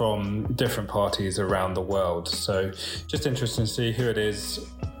criticism from different parties around the world. So just interesting to see who it is,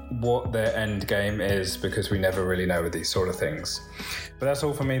 what their end game is, because we never really know with these sort of things. But that's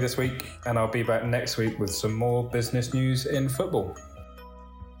all for me this week, and I'll be back next week with some more business news in football.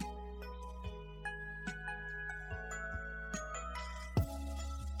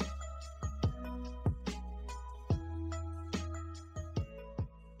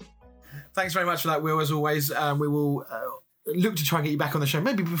 Thanks very much for that, Will. As always, we will look to try and get you back on the show,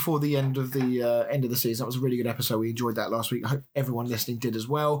 maybe before the end of the season. That was a really good episode. We enjoyed that last week. I hope everyone listening did as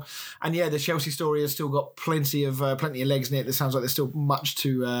well. And yeah, the Chelsea story has still got plenty of legs in it. It sounds like there's still much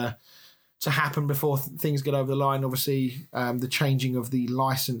to happen before things get over the line. Obviously, the changing of the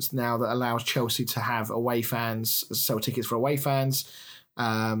licence now that allows Chelsea to have away fans, sell tickets for away fans.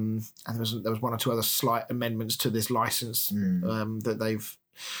 And there was 1 or 2 other slight amendments to this licence that they've.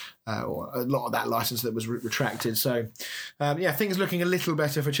 Or a lot of that licence that was retracted. So, things looking a little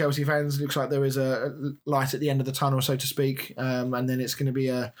better for Chelsea fans. Looks like there is a light at the end of the tunnel, so to speak. And then it's going to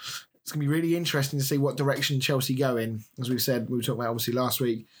be really interesting to see what direction Chelsea go in. As we said, we were talking about obviously last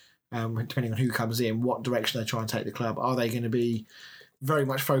week. Depending on who comes in, what direction they try and take the club. Are they going to be very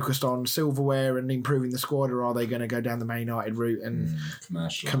much focused on silverware and improving the squad, or are they going to go down the Man United route and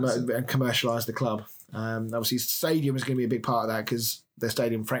commercialise the club? Obviously, stadium is going to be a big part of that, because their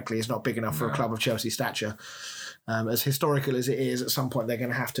stadium, frankly, is not big enough for a club of Chelsea stature. As historical as it is, at some point they're going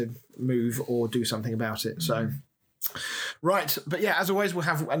to have to move or do something about it. So, Right, but yeah, as always, we'll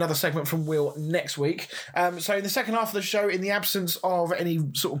have another segment from Will next week. So in the second half of the show, in the absence of any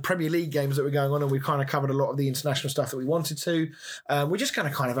sort of Premier League games that were going on, and we've kind of covered a lot of the international stuff that we wanted to, we're just going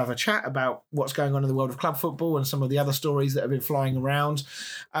to kind of have a chat about what's going on in the world of club football and some of the other stories that have been flying around.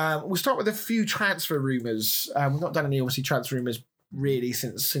 We'll start with a few transfer rumours. We've not done any, obviously, transfer rumours really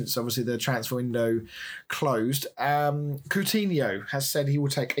since obviously the transfer window closed. Coutinho has said he will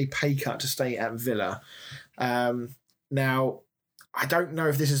take a pay cut to stay at Villa. Now, I don't know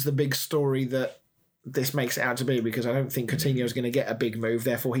if this is the big story that this makes it out to be, because I don't think Coutinho is going to get a big move.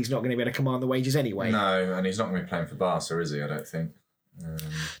 Therefore, he's not going to be able to command the wages anyway. No, and he's not going to be playing for Barca, is he? I don't think.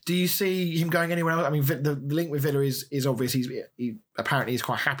 Do you see him going anywhere else? I mean, the link with Villa is obvious. He apparently is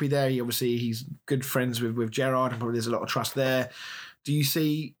quite happy there. He's good friends with Gerrard, and probably there's a lot of trust there. Do you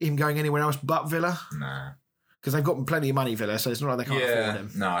see him going anywhere else but Villa? Nah. Because they've got plenty of money, Villa, so it's not like they can't afford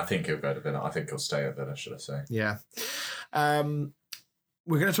him. No, I think he'll go to Villa. I think he'll stay at Villa, should I say. Yeah.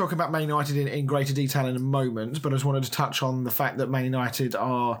 We're going to talk about Man United in greater detail in a moment, but I just wanted to touch on the fact that Man United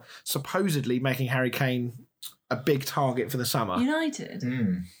are supposedly making Harry Kane a big target for the summer. United?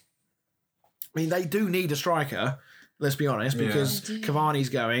 I mean, they do need a striker, let's be honest, because Cavani's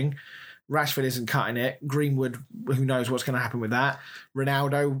going. Rashford isn't cutting it. Greenwood, who knows what's going to happen with that.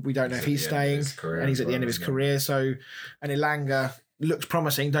 Ronaldo, we don't know if he's staying, and he's at the end of his career. So, and Elanga looks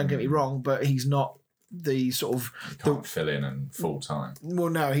promising, don't get me wrong, but he's not the sort of... He can't fill in and full time. Well,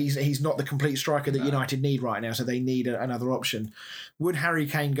 no, he's not the complete striker that United need right now, so they need another option. Would Harry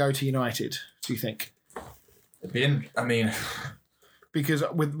Kane go to United, do you think? Because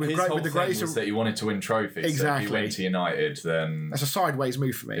with the greatest was that he wanted to win trophies. Exactly. So if he went to United, then that's a sideways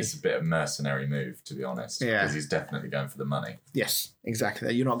move for me. It's a bit of a mercenary move, to be honest. Yeah, because he's definitely going for the money. Yes,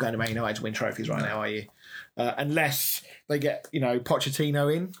 exactly. You're not going to Man United to win trophies right now, are you? Unless they get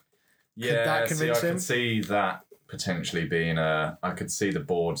Pochettino in. Yeah, could that convince him? I could see that potentially being I could see the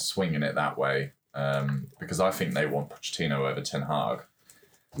board swinging it that way, because I think they want Pochettino over Ten Hag.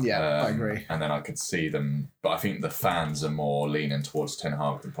 Yeah, I agree. And then I could see them, but I think the fans are more leaning towards Ten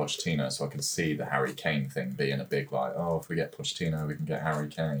Hag than Pochettino, so I could see the Harry Kane thing being a big if we get Pochettino, we can get Harry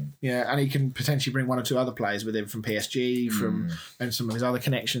Kane. Yeah, and he can potentially bring one or two other players with him from PSG, and some of his other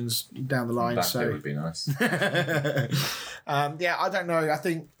connections down the line. So it would be nice. I don't know.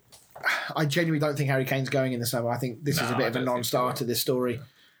 I genuinely don't think Harry Kane's going in the summer. I think this is a bit of a non-starter, this story. Yeah.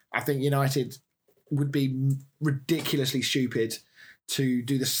 I think United would be ridiculously stupid to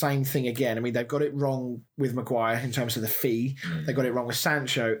do the same thing again. I mean, they've got it wrong with Maguire in terms of the fee. They got it wrong with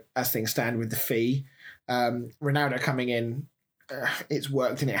Sancho as things stand with the fee. Ronaldo coming in, it's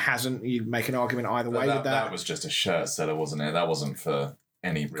worked and it hasn't. You make an argument either way with that. That was just a shirt seller, wasn't it? That wasn't for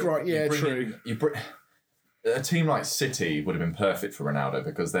any real... Right, yeah, true. A team like City would have been perfect for Ronaldo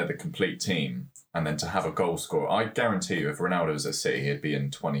because they're the complete team. And then to have a goal scorer, I guarantee you, if Ronaldo was at City, he'd be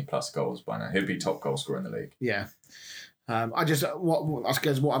in 20 plus goals by now. He'd be top goal scorer in the league. Yeah. I guess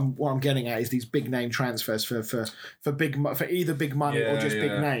what I'm getting at is these big name transfers for either big money or just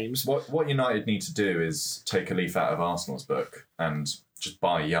big names. What United need to do is take a leaf out of Arsenal's book and just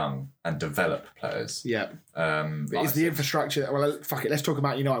buy young and develop players. Yeah. Is the infrastructure... Well, fuck it, let's talk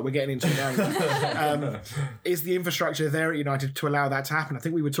about United. We're getting into it now. Is the infrastructure there at United to allow that to happen? I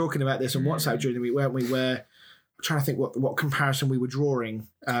think we were talking about this on WhatsApp during the week, weren't we? Where I'm trying to think what comparison we were drawing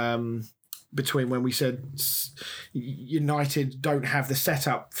between when we said United don't have the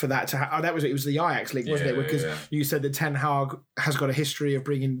setup for that to happen. It was the Ajax league, wasn't it? Because you said that Ten Hag has got a history of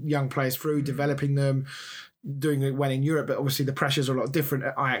bringing young players through, developing them, doing it well in Europe, but obviously the pressures are a lot different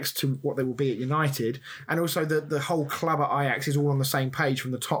at Ajax to what they will be at United. And also the whole club at Ajax is all on the same page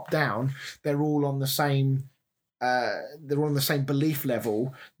from the top down. They're all on the same belief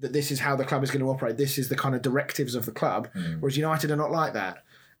level that this is how the club is going to operate. This is the kind of directives of the club. Whereas United are not like that.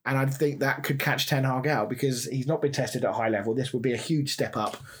 And I think that could catch Ten Hag out because he's not been tested at a high level. This would be a huge step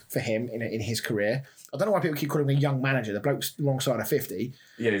up for him in his career. I don't know why people keep calling him a young manager. The bloke's alongside of 50.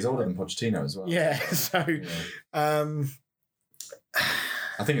 Yeah, he's older than Pochettino as well. Yeah, so... Yeah.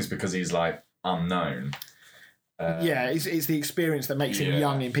 I think it's because he's, unknown. It's the experience that makes him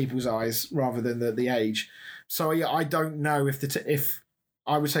young in people's eyes rather than the age. So, I don't know if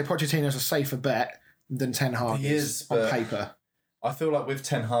I would say Pochettino's a safer bet than Ten Hag is on paper. I feel like with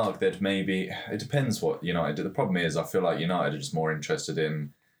Ten Hag, there'd maybe... It depends what United do. The problem is I feel like United are just more interested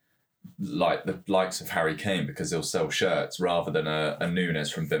in the likes of Harry Kane because he'll sell shirts rather than a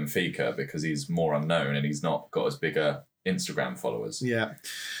Nunes from Benfica because he's more unknown and he's not got as big a Instagram followers. Yeah.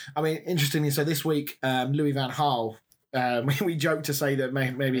 I mean, interestingly, so this week, Louis van Gaal We joke to say that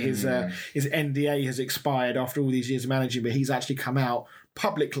maybe his NDA has expired after all these years of managing, but he's actually come out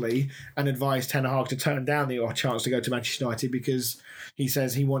publicly and advised Ten Hag to turn down the chance to go to Manchester United because he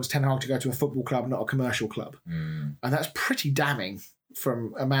says he wants Ten Hag to go to a football club, not a commercial club. And that's pretty damning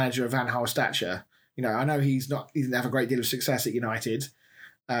from a manager of Van Gaal's stature. You know, I know he didn't have a great deal of success at United,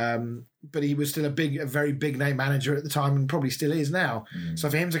 but he was still a very big name manager at the time and probably still is now. So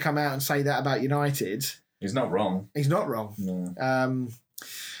for him to come out and say that about United... He's not wrong. He's not wrong. No.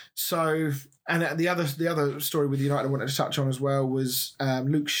 And the other story with United I wanted to touch on as well was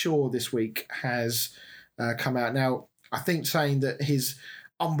Luke Shaw this week has come out. Now, I think saying that his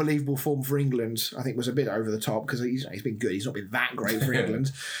unbelievable form for England, I think, was a bit over the top because he's been good. He's not been that great for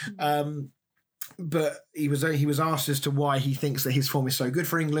England. But he was asked as to why he thinks that his form is so good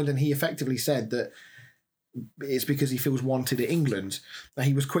for England, and he effectively said that it's because he feels wanted at England. Now,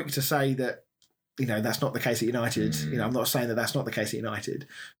 he was quick to say that, you know, that's not the case at United. You know, I'm not saying that that's not the case at United,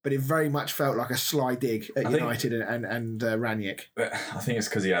 but it very much felt like a sly dig at United and Rangnick. But I think it's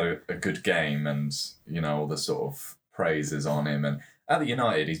because he had a good game and, you know, all the sort of praises on him. And at the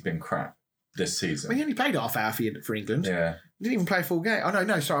United, he's been crap this season. Well, he only played half hour for England. Yeah. He didn't even play a full game. Oh,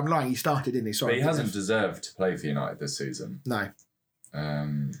 no, sorry, I'm lying. He started, didn't he? Sorry. But he hasn't deserved to play for United this season. No.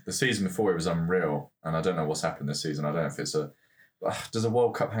 The season before, it was unreal. And I don't know what's happened this season. I don't know if it's does a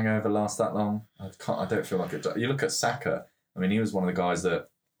World Cup hangover last that long? I don't feel like it does. You look at Saka. I mean, he was one of the guys that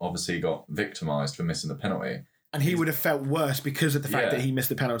obviously got victimised for missing the penalty. And he would have felt worse because of the fact that he missed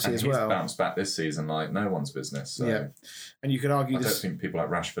the penalty as well. He's bounced back this season like no one's business. So. Yeah. And you could argue I don't think people like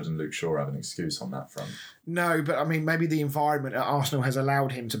Rashford and Luke Shaw have an excuse on that front. No, but I mean, maybe the environment at Arsenal has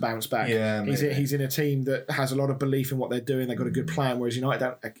allowed him to bounce back. Yeah, he's in a team that has a lot of belief in what they're doing. They've got a good plan, whereas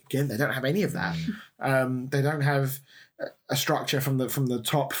United, they don't have any of that. They don't have a structure from the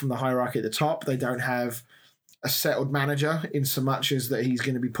top, from the hierarchy at the top. They don't have a settled manager in so much as that he's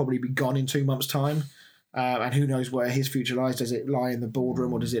going to probably be gone in 2 months' time. And who knows where his future lies? Does it lie in the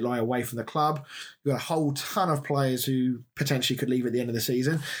boardroom or does it lie away from the club? You've got a whole ton of players who potentially could leave at the end of the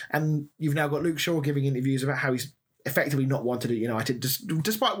season. And you've now got Luke Shaw giving interviews about how he's effectively not wanted at United,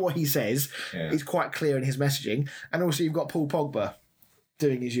 despite what he says. Yeah. He's quite clear in his messaging. And also you've got Paul Pogba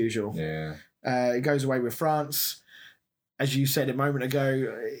doing his usual. Yeah. He goes away with France. As you said a moment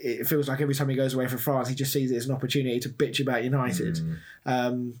ago, it feels like every time he goes away from France, he just sees it as an opportunity to bitch about United.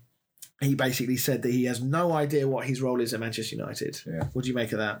 He basically said that he has no idea what his role is at Manchester United. Yeah. What do you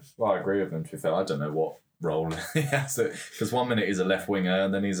make of that? Well, I agree with him, to be fair. I don't know what role he has. Because 1 minute he's a left winger,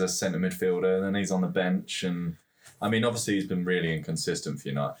 and then he's a centre midfielder, and then he's on the bench. And I mean, obviously he's been really inconsistent for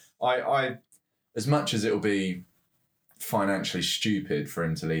United. I as much as it'll be financially stupid for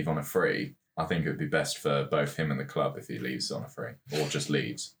him to leave on a free, I think it would be best for both him and the club if he leaves on a free or just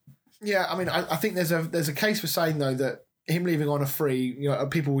leaves. Yeah, I mean, I think there's a case for saying though that him leaving on a free, you know,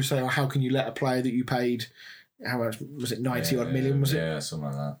 people will say, "Oh, how can you let a player that you paid, how much was it, 90 odd million? Was it? Yeah, something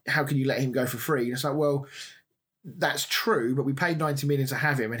like that. How can you let him go for free?" And it's like, well, that's true, but we paid 90 million to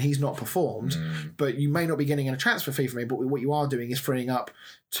have him, and he's not performed. But you may not be getting a transfer fee from him, but what you are doing is freeing up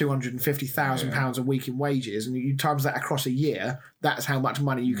 £250,000 a week in wages, and you times that across a year. That's how much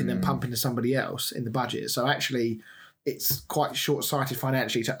money you can then pump into somebody else in the budget. So actually, it's quite short-sighted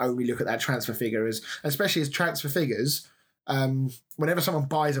financially to only look at that transfer figure, especially as transfer figures. Whenever someone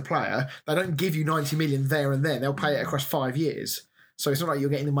buys a player, they don't give you 90 million there and then. They'll pay it across 5 years. So it's not like you're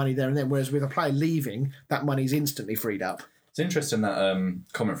getting the money there and then. Whereas with a player leaving, that money's instantly freed up. It's interesting that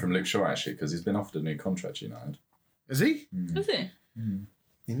comment from Luke Shaw, actually, because he's been offered a new contract, United. Is he? Is he?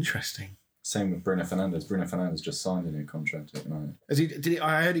 Interesting. Same with Bruno Fernandes. Bruno Fernandes just signed a new contract at United. Did he?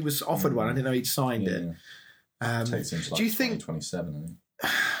 I heard he was offered one. I didn't know he'd signed it. Takes him to do you think 2027, I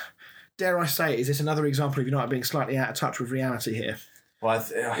think. Dare I say, is this another example of United being slightly out of touch with reality here? Well,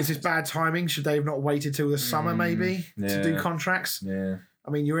 is this bad timing? Should they have not waited till the summer maybe to do contracts? Yeah.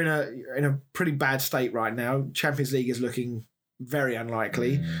 I mean, you're in a pretty bad state right now. Champions League is looking very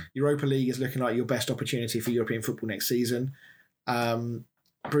unlikely. Europa League is looking like your best opportunity for European football next season.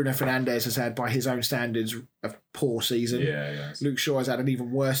 Bruno Fernandes has had, by his own standards, a poor season. Yeah. Luke Shaw has had an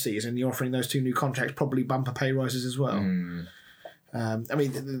even worse season. You're offering those two new contracts, probably bumper pay rises as well. I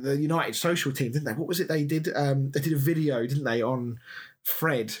mean, the United social team, didn't they? What was it they did? They did a video, didn't they, on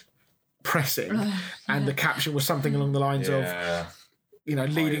Fred pressing, and the caption was something along the lines of, you know,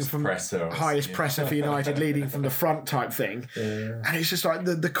 leading from highest presser for United, leading from the front type thing. Yeah. And it's just like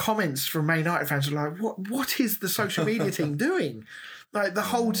the comments from Man United fans are like, what is the social media team doing? Like the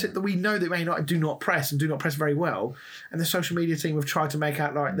whole we know that Man United do not press very well, and the social media team have tried to make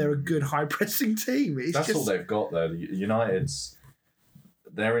out like they're a good high pressing team. That's just all they've got though. United's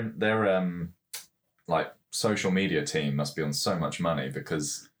they're like social media team must be on so much money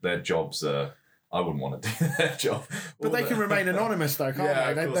because their jobs are. I wouldn't want to do their job. But they can remain anonymous, though,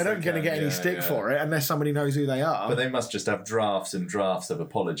 can't they? They don't going to get any stick for it unless somebody knows who they are. But they must just have drafts and drafts of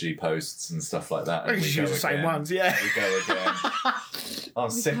apology posts and stuff like that. We just use the same ones, yeah. We go again. I'm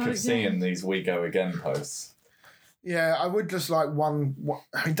sick of seeing these "we go again" posts. Yeah, I would just like one.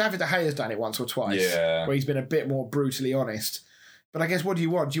 I mean, David De Gea has done it once or twice, where he's been a bit more brutally honest. But I guess, what do you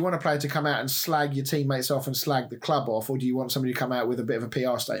want? Do you want a player to come out and slag your teammates off and slag the club off, or do you want somebody to come out with a bit of a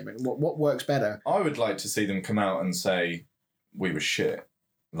PR statement? What works better? I would like to see them come out and say, we were shit.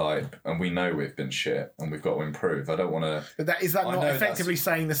 And we know we've been shit and we've got to improve. I don't want to... But is that not effectively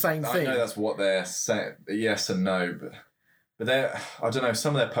saying the same thing? I know that's what they're saying, yes and no, but I don't know,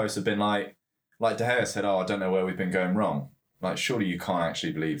 some of their posts have been like De Gea said, I don't know where we've been going wrong. Like, surely you can't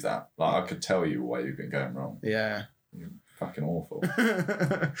actually believe that. Like, I could tell you where you've been going wrong. Yeah. Fucking awful.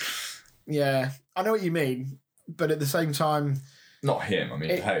 Yeah, I know what you mean, but at the same time, not him. I mean,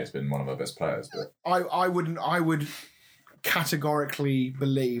 De Gea's been one of our best players, but I would categorically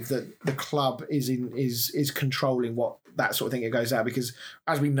believe that the club is controlling what that sort of thing it goes out, because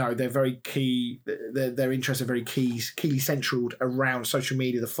as we know, they're very key. Their interests are very keyly centraled around social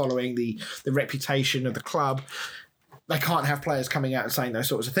media, the following, the reputation of the club. They can't have players coming out and saying those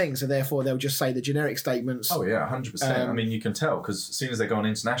sorts of things, so therefore they'll just say the generic statements. Oh yeah, 100%. I mean, you can tell because as soon as they go on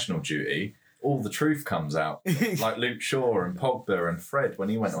international duty, all the truth comes out. Like Luke Shaw and Pogba and Fred, when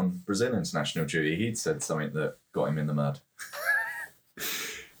he went on Brazil international duty, he'd said something that got him in the mud.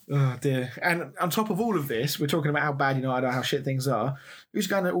 Oh dear! And on top of all of this, we're talking about how bad United are, how shit things are. Who's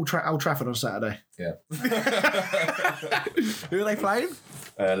going to Old Trafford on Saturday? Yeah. Who are they playing?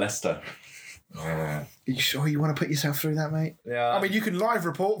 Leicester. Are you sure you want to put yourself through that, mate? Yeah. I mean, you can live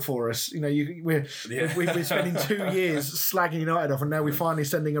report for us. You know, we've been spending 2 years slagging United off, and now we're finally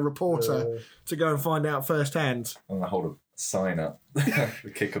sending a reporter to go and find out firsthand. I'm going to hold a sign up.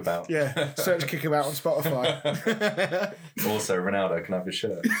 The Kickabout. Yeah, search Kickabout on Spotify. Also, Ronaldo can have his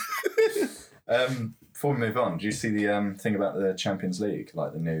shirt. Before we move on, do you see the thing about the Champions League,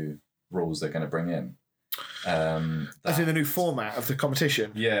 like the new rules they're going to bring in? As in the new format of the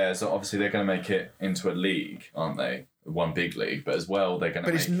competition. Yeah, so obviously they're going to make it into a league, aren't they? One big league, but as well they're going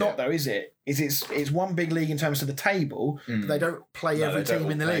to. But it's not though, is it? It's one big league in terms of the table. But they don't play every team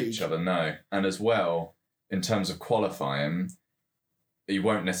in the league. Each other, no. And as well, in terms of qualifying, you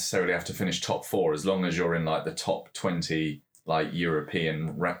won't necessarily have to finish top 4 as long as you're in like the top 20 like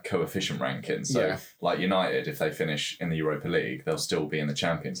European coefficient rankings. So like United, if they finish in the Europa League, they'll still be in the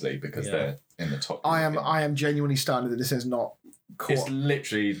Champions League because they're in the top. I am genuinely stunned that this is not. It's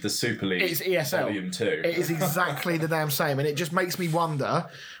literally the Super League. It's ESL Volume 2. It is exactly the damn same, and it just makes me wonder: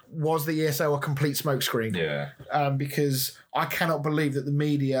 was the ESL a complete smokescreen? Yeah. Because I cannot believe that the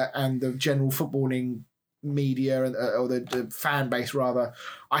media and the general footballing media or the fan base rather,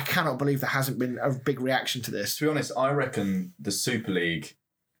 I cannot believe there hasn't been a big reaction to this. To be honest, I reckon the Super League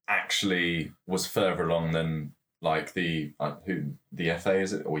actually was further along than like the FA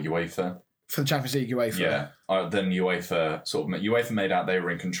is it or UEFA for the Champions League. UEFA, than UEFA UEFA made out they were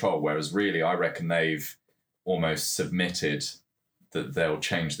in control, whereas really I reckon they've almost submitted that they'll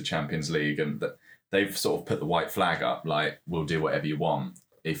change the Champions League and that they've sort of put the white flag up like we'll do whatever you want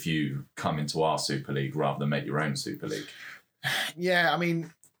if you come into our Super League rather than make your own Super League. Yeah, I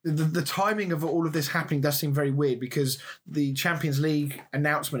mean, the timing of all of this happening does seem very weird because the Champions League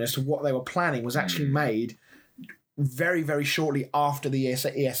announcement as to what they were planning was actually made very, very shortly after the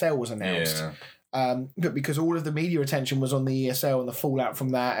ESL was announced. Yeah. But because all of the media attention was on the ESL and the fallout from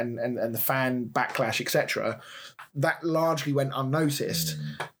that and the fan backlash, etc., that largely went unnoticed.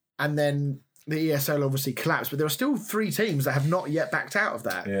 And then the ESL obviously collapsed, but there are still 3 teams that have not yet backed out of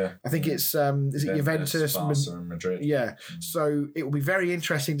that. Yeah, I think it's is it Juventus, Barca, and Madrid. Yeah, so it will be very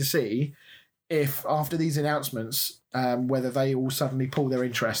interesting to see if after these announcements, whether they all suddenly pull their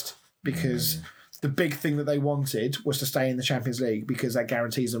interest because the big thing that they wanted was to stay in the Champions League because that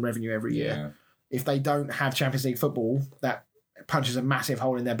guarantees them revenue every year. Yeah. If they don't have Champions League football, that punches a massive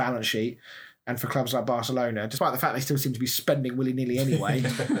hole in their balance sheet. And for clubs like Barcelona, despite the fact they still seem to be spending willy-nilly anyway,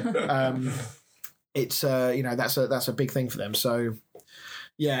 it's that's a big thing for them. So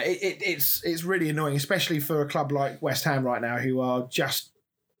yeah, it's really annoying, especially for a club like West Ham right now, who are just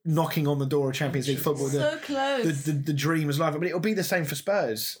knocking on the door of Champions League football. So close. The dream is live, but it'll be the same for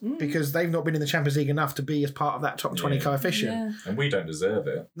Spurs because they've not been in the Champions League enough to be as part of that top 20 coefficient. Yeah. And we don't deserve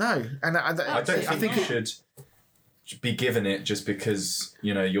it. No, and I don't think you should be given it just because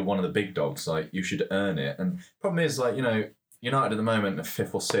you're one of the big dogs. Like you should earn it. And problem is, like United at the moment are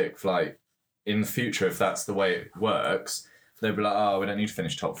 5th or 6th. Like in the future, if that's the way it works, they'd be like, oh, we don't need to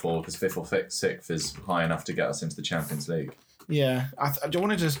finish top 4 because 5th or 6th is high enough to get us into the Champions League. Yeah, I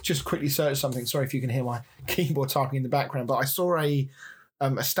wanted to just quickly search something. Sorry if you can hear my keyboard typing in the background, but I saw a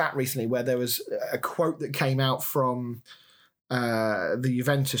stat recently where there was a quote that came out from the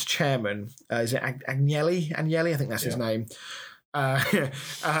Juventus chairman. Is it Agnelli? Agnelli, I think that's his name.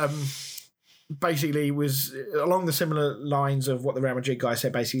 Basically was along the similar lines of what the Real Madrid guy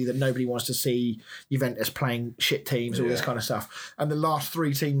said, basically that nobody wants to see Juventus playing shit teams, all this kind of stuff. And the last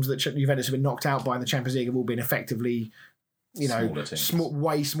 3 teams that Juventus have been knocked out by in the Champions League have all been effectively,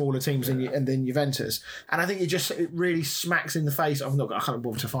 way smaller teams than Juventus. And I think it really smacks in the face. I can't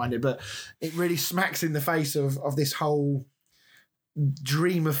bother to find it, but it really smacks in the face of this whole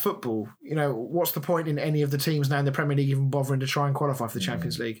dream of football. What's the point in any of the teams now in the Premier League even bothering to try and qualify for the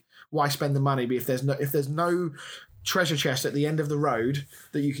Champions League? Why spend the money? But if there's no treasure chest at the end of the road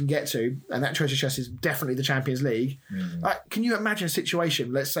that you can get to, and that treasure chest is definitely the Champions League, can you imagine a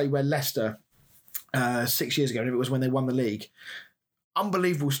situation, let's say, where Leicester 6 years ago, if it was when they won the league,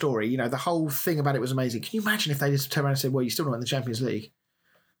 unbelievable story, the whole thing about it was amazing. Can you imagine if they just turned around and said, well, you're still not in the Champions League?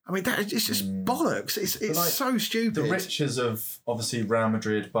 I mean, it's just bollocks. It's so stupid. The riches of, obviously, Real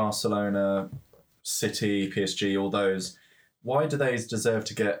Madrid, Barcelona, City, PSG, all those, why do they deserve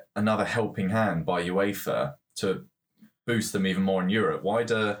to get another helping hand by UEFA to boost them even more in Europe? Why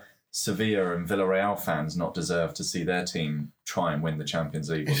do Sevilla and Villarreal fans not deserve to see their team try and win the Champions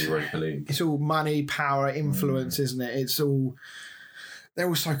League or the Europa League? It's all money, power, influence, isn't it? It's all... They're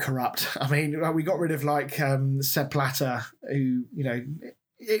all so corrupt. I mean, we got rid of, Sepp Blatter, who,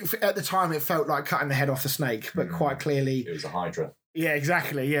 at the time it felt like cutting the head off the snake, but quite clearly... It was a hydra. Yeah,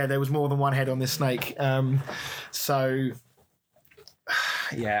 exactly. Yeah, there was more than one head on this snake. It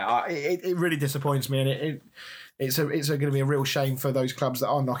really disappoints me, and it's going to be a real shame for those clubs that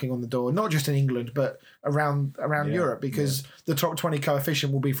are knocking on the door, not just in England, but around Europe, because the top 20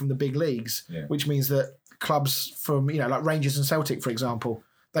 coefficient will be from the big leagues, which means that clubs from, like Rangers and Celtic, for example,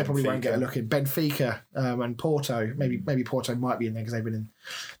 they probably won't get a look in. Benfica and Porto, maybe Porto might be in there because they've been in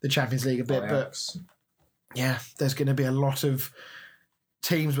the Champions League a bit, Ajax. But there's going to be a lot of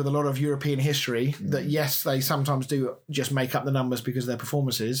teams with a lot of European history that, yes, they sometimes do just make up the numbers because of their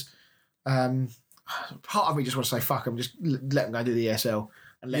performances. Part of me just wants to say, fuck them, just let them go do the ESL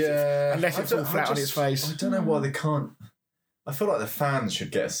and let it fall flat on its face. I don't know why they can't. I feel like the fans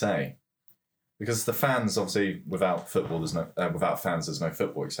should get a say. Because the fans, obviously, without football, without fans, there's no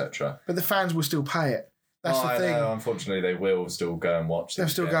football, etc. But the fans will still pay it. That's the thing. Know, unfortunately, they will still go and watch. They'll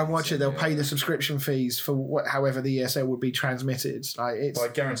still go and watch it. They'll pay the subscription fees for however the ESL would be transmitted. But I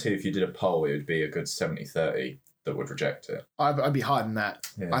guarantee if you did a poll, it would be a good 70-30 that would reject it. I'd be higher than that.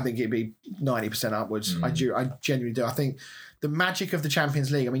 Yeah. I think it'd be 90% upwards. I genuinely do. I think the magic of the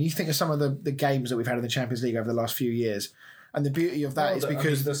Champions League, I mean, you think of some of the games that we've had in the Champions League over the last few years, and the beauty of that is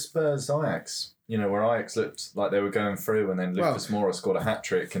because... the Spurs-Ajax... where Ajax looked like they were going through, and then Lucas Moura scored a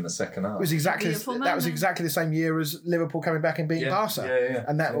hat-trick in the second half. It was exactly the same year as Liverpool coming back and beating Barca. Yeah.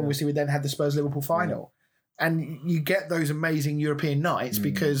 And that obviously we then had the Spurs-Liverpool final. And you get those amazing European nights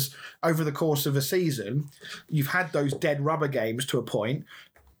because over the course of a season, you've had those dead rubber games to a point,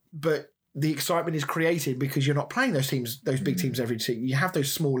 but the excitement is created because you're not playing those big teams every team. You have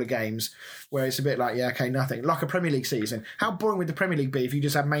those smaller games where it's a bit like, nothing. Like a Premier League season. How boring would the Premier League be if you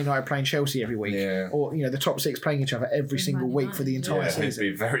just had Man United playing Chelsea every week? Yeah. Or, the top 6 playing each other every single week for the entire season. It'd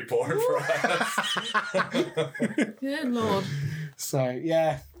be very boring for us. Good Lord. So,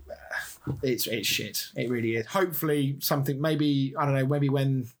 it's shit. It really is. Hopefully something, maybe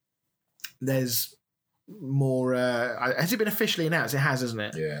when there's more has it been officially announced? It has, hasn't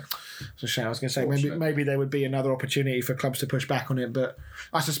it? Yeah. It's a shame. I was going to say maybe there would be another opportunity for clubs to push back on it, but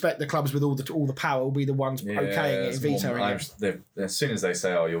I suspect the clubs with all the power will be the ones okaying it and vetoing it. As soon as they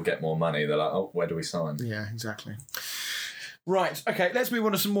say, "Oh, you'll get more money," they're like, "Oh, where do we sign?" Yeah, exactly. Right. Okay. Let's move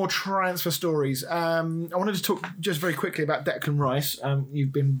on to some more transfer stories. I wanted to talk just very quickly about Declan Rice.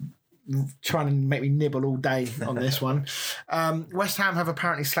 You've been trying to make me nibble all day on this one. West Ham have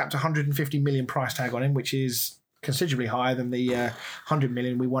apparently slapped 150 million price tag on him, which is considerably higher than the 100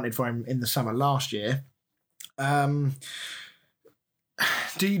 million we wanted for him in the summer last year. Do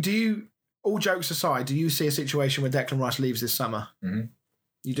you, all jokes aside, do you see a situation where Declan Rice leaves this summer? Mm-hmm.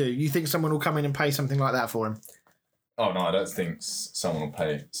 You do? You think someone will come in and pay something like that for him? Oh, no, I don't think someone will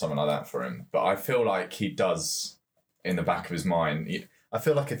pay something like that for him. But I feel like he does, in the back of his mind... I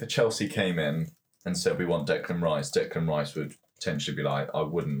feel like if a Chelsea came in and said we want Declan Rice would potentially be like, I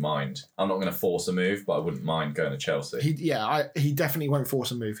wouldn't mind. I'm not going to force a move, but I wouldn't mind going to Chelsea. He definitely won't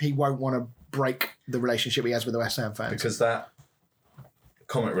force a move. He won't want to break the relationship he has with the West Ham fans. Because that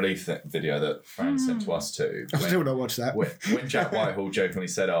comic relief video that Fran sent to us too. I still not watch that. When Jack Whitehall jokingly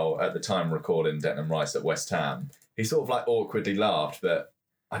said, at the time recalling Declan Rice at West Ham, he sort of like awkwardly laughed, but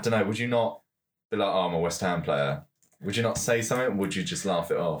I don't know, would you not be like, I'm a West Ham player? Would you not say something, or would you just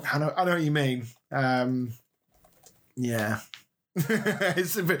laugh it off? I know what you mean. Yeah.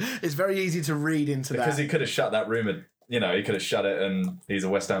 It's very easy to read into because that. He could have shut that rumour. He could have shut it, and he's a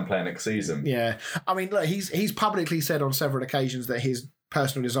West Ham player next season. Yeah, I mean, look, he's publicly said on several occasions that his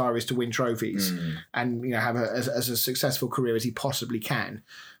personal desire is to win trophies and have as a successful career as he possibly can.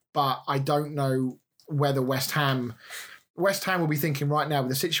 But I don't know whether West Ham will be thinking right now with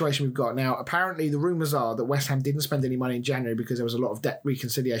the situation we've got now. Apparently, the rumours are that West Ham didn't spend any money in January because there was a lot of debt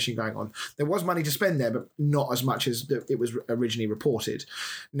reconciliation going on. There was money to spend there, but not as much as it was originally reported.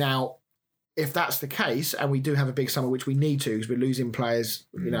 Now, if that's the case, and we do have a big summer, which we need to, because we're losing players,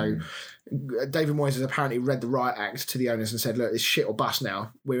 David Moyes has apparently read the riot act to the owners and said, look, it's shit or bust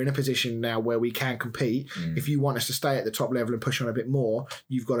now. We're in a position now where we can compete. If you want us to stay at the top level and push on a bit more,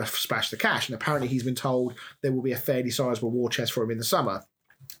 you've got to splash the cash. And apparently he's been told there will be a fairly sizable war chest for him in the summer.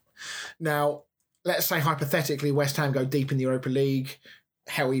 Now, let's say hypothetically West Ham go deep in the Europa League,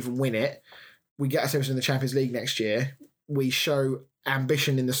 hell, even win it. We get ourselves in the Champions League next year. We show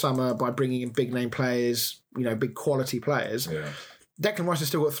ambition in the summer by bringing in big name players, big quality players. Yeah. Declan Rice has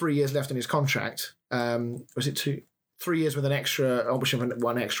still got 3 years left on his contract. Was it 3 years with an extra option of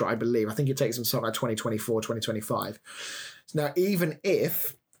one extra, I believe. I think it takes him something like 2024, 2025. Now, even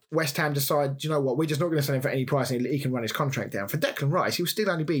if West Ham decide, you know what, we're just not going to sell him for any price and he can run his contract down. For Declan Rice, he will still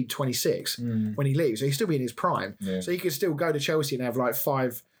only be 26 when he leaves. So he'll still be in his prime. Yeah. So he could still go to Chelsea and have like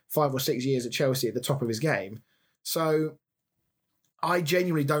five or 6 years at Chelsea at the top of his game. So I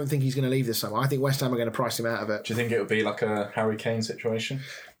genuinely don't think he's going to leave this summer. I think West Ham are going to price him out of it. Do you think it would be like a Harry Kane situation?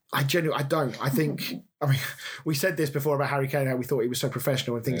 I don't. I think, we said this before about Harry Kane, how we thought he was so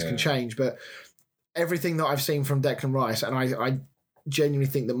professional and things can change, but everything that I've seen from Declan Rice, and I genuinely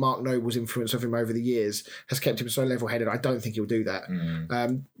think that Mark Noble's influence of him over the years has kept him so level-headed. I don't think he'll do that.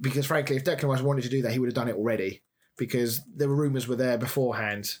 Because frankly, if Declan Rice wanted to do that, he would have done it already. Because the rumours were there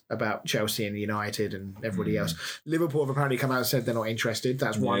beforehand about Chelsea and United and everybody else. Liverpool have apparently come out and said they're not interested.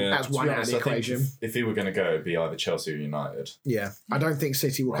 That's one out of the equation. If he were going to go, it'd be either Chelsea or United. Yeah. I don't think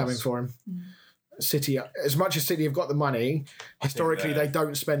City will come in for him. City, as much as City have got the money, historically they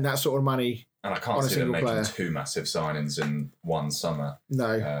don't spend that sort of money. And I can't see them making two massive signings in one summer.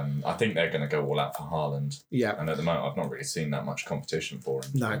 No. I think they're going to go all out for Haaland. Yeah. And at the moment, I've not really seen that much competition for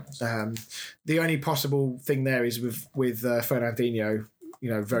him. No. The only possible thing there is with Fernandinho,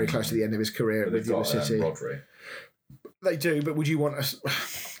 very close to the end of his career with City. Rodri. They do, but would you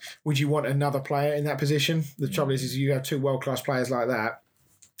want another player in that position? The trouble is you have two world-class players like that.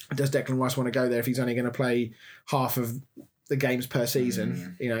 Does Declan Rice want to go there if he's only going to play half of the games per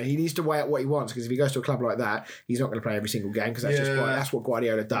season? He needs to weigh out what he wants, because if he goes to a club like that, he's not going to play every single game, because that's what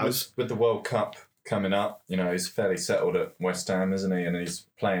Guardiola does. With the World Cup coming up, he's fairly settled at West Ham, isn't he? And he's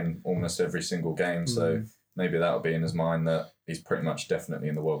playing almost every single game, so maybe that'll be in his mind that he's pretty much definitely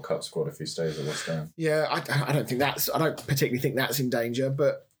in the World Cup squad if he stays at West Ham. Yeah, I don't particularly think that's in danger,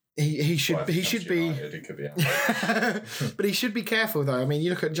 but he should be. United, he could be out. But he should be careful though. I mean, you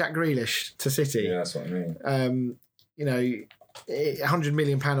look at Jack Grealish to City. Yeah, that's what I mean. £100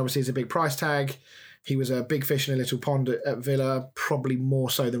 million obviously is a big price tag. He was a big fish in a little pond at Villa, probably more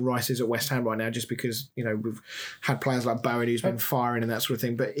so than Rice is at West Ham right now, just because we've had players like Bowen who's been firing and that sort of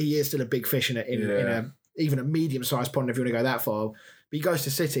thing. But he is still a big fish in even a medium-sized pond if you want to go that far. But he goes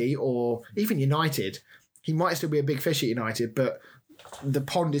to City or even United, he might still be a big fish at United, but the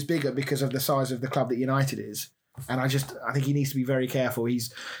pond is bigger because of the size of the club that United is. And I think he needs to be very careful.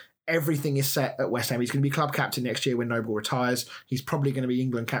 Everything is set at West Ham. He's going to be club captain next year when Noble retires. He's probably going to be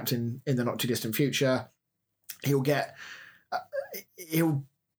England captain in the not too distant future. He'll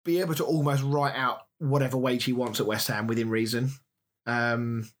be able to almost write out whatever wage he wants at West Ham within reason.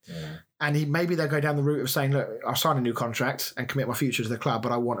 And maybe they'll go down the route of saying, look, I'll sign a new contract and commit my future to the club,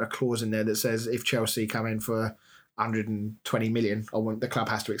 but I want a clause in there that says if Chelsea come in for 120 million, the club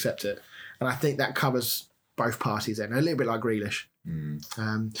has to accept it. And I think that covers both parties then, a little bit like Grealish.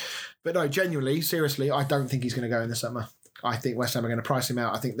 But no, genuinely, seriously, I don't think he's going to go in the summer. I think West Ham are going to price him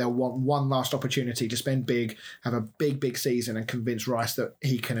out. I think they'll want one last opportunity to spend big, have a big season and convince Rice that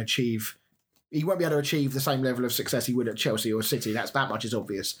he can achieve. He won't be able to achieve the same level of success he would at Chelsea or City. That much is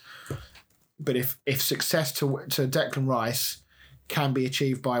obvious. But if success to Declan Rice can be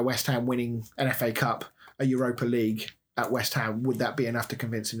achieved by West Ham winning an FA Cup, a Europa League at West Ham, would that be enough to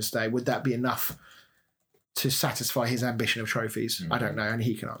convince him to stay? Would that be enough to satisfy his ambition of trophies? I don't know, only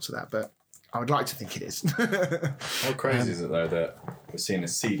he can answer that, but I would like to think it is. How crazy is it though that we're seeing a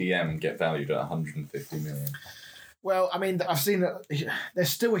CDM get valued at 150 million? Well, I mean, I've seen that there's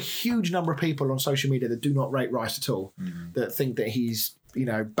still a huge number of people on social media that do not rate Rice at all, that think that he's,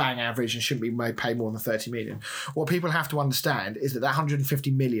 bang average and shouldn't be paid more than 30 million. What people have to understand is that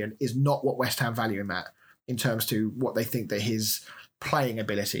 150 million is not what West Ham value him at in terms to what they think that his playing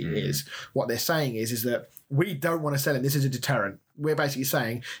ability is. What they're saying is that we don't want to sell him. This is a deterrent. We're basically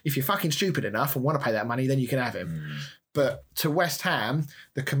saying, if you're fucking stupid enough and want to pay that money, then you can have him. But to West Ham,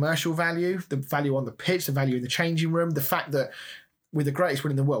 the commercial value, the value on the pitch, the value in the changing room, the fact that we're the greatest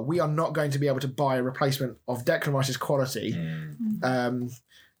win in the world, we are not going to be able to buy a replacement of Declan Rice's quality.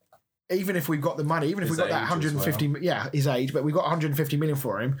 Even if we've got the money, even if we've got that 150, his age, but we've got 150 million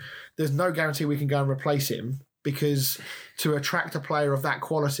for him, there's no guarantee we can go and replace him, because to attract a player of that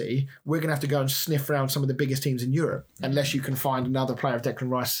quality, we're going to have to go and sniff around some of the biggest teams in Europe, unless you can find another player of Declan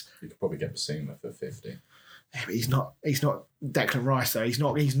Rice. You could probably get Basuma for 50. Yeah, but he's not Declan Rice though. He's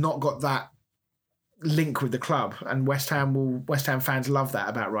not got that link with the club, and West Ham fans love that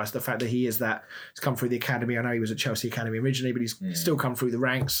about Rice, the fact that he is that. He's come through the academy. I know he was at Chelsea Academy originally, but he's still come through the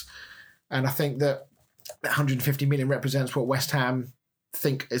ranks. And I think that 150 million represents what West Ham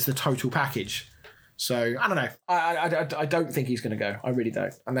think is the total package. So I don't know. I don't think he's going to go. I really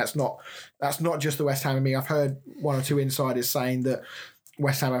don't. And that's not just the West Ham and me. I've heard one or two insiders saying that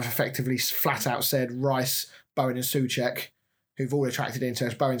West Ham have effectively flat out said Rice, Bowen and Souček, who've all attracted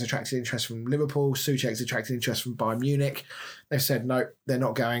interest. Bowen's attracted interest from Liverpool. Souček's attracted interest from Bayern Munich. They've said, no, they're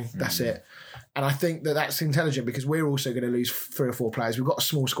not going. That's it. And I think that that's intelligent, because we're also going to lose 3 or 4 players. We've got a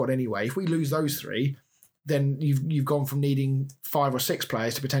small squad anyway. If we lose those 3, then you've gone from needing 5 or 6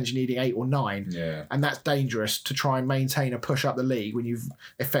 players to potentially needing 8 or 9. Yeah. And that's dangerous to try and maintain a push up the league when you've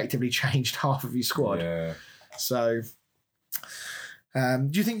effectively changed half of your squad. Yeah. So, do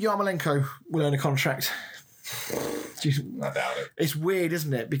you think Yarmolenko will earn a contract? I doubt it. It's weird,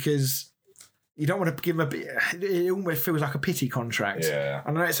 isn't it? Because you don't want to give him it almost feels like a pity contract. Yeah.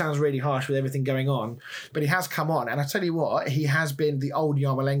 I know it sounds really harsh with everything going on, but he has come on. And I tell you what, he has been the old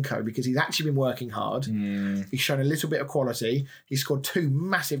Yarmolenko, because he's actually been working hard. He's shown a little bit of quality. He's scored 2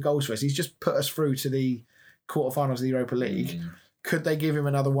 massive goals for us. He's just put us through to the quarterfinals of the Europa League. Could they give him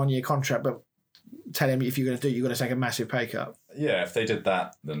another 1-year contract, but tell him if you're going to do it, you've got to take a massive pay cut? Yeah, if they did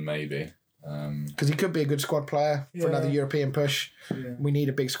that, then maybe. Because he could be a good squad player for another European push. Yeah. We need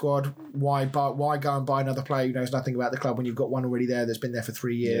a big squad. Why go and buy another player who knows nothing about the club when you've got one already there that's been there for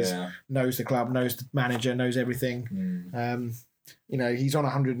 3 years, knows the club, knows the manager, knows everything. He's on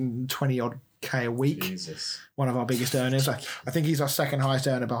 120 odd K a week. Jesus. One of our biggest earners. I think he's our second highest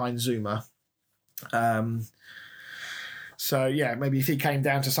earner behind Zuma. So yeah, maybe if he came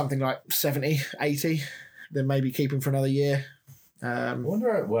down to something like 70, 80, then maybe keep him for another year. I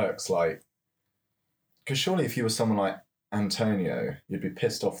wonder how it works, because surely if you were someone like Antonio, you'd be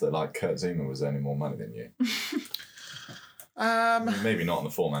pissed off that Kurt Zuma was earning more money than you. Maybe not on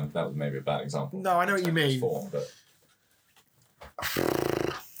the form, and that was maybe a bad example. No, I know what you mean. Form, but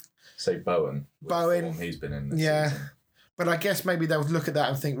say Bowen, he's been in this season. But I guess maybe they'll look at that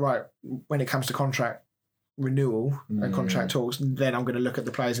and think, right, when it comes to contract renewal and contract talks, then I'm going to look at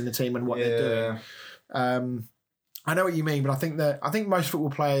the players in the team and what they're doing. I know what you mean, but I think most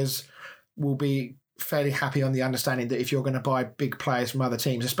football players will be fairly happy on the understanding that if you're going to buy big players from other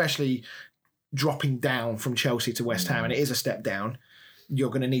teams, especially dropping down from Chelsea to West Ham, and it is a step down, you're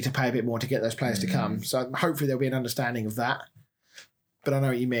going to need to pay a bit more to get those players to come. So hopefully there'll be an understanding of that. But I know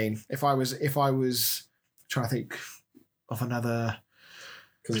what you mean. If I was trying to think of another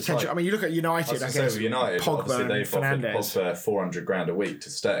potential, I mean, you look at United. I guess United, Pogba and they've Fernandes. offered Pogba 400 grand a week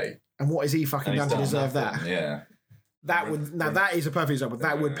to stay. And what has he fucking done to deserve nothing. that? Yeah. That is a perfect example.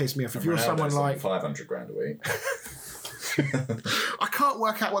 That would piss me off. If you're someone like 500 grand a week. I can't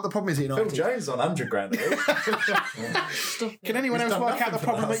work out what the problem is at United. Phil Jones on 100 grand a week. Can anyone else work out the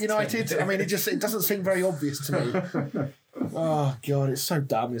problem at United? I mean, it doesn't seem very obvious to me. Oh God, it's so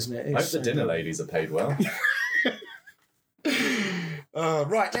dumb, isn't it? I hope the dinner ladies are paid well.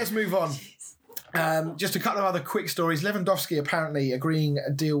 Right, let's move on. Just a couple of other quick stories. Lewandowski apparently agreeing a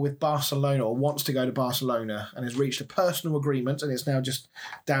deal with Barcelona, or wants to go to Barcelona, and has reached a personal agreement, and it's now just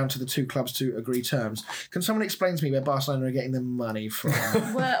down to the 2 clubs to agree terms. Can someone explain to me where Barcelona are getting the money from?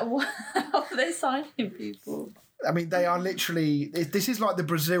 How are they signing people? I mean, they are literally... This is like the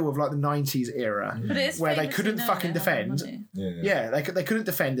Brazil of the 90s era, where they couldn't fucking defend. Yeah, they couldn't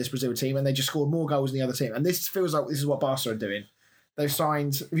defend this Brazil team, and they just scored more goals than the other team. And this feels like this is what Barca are doing. They've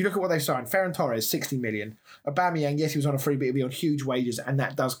signed, if you look at what they've signed, Ferran Torres, 60 million. Aubameyang, yes, he was on a free, but he'll be on huge wages, and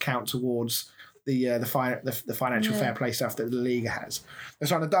that does count towards the financial fair play stuff that the league has. They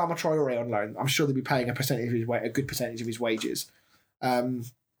signed Adama Traore on loan. I'm sure they'll be paying a good percentage of his wages.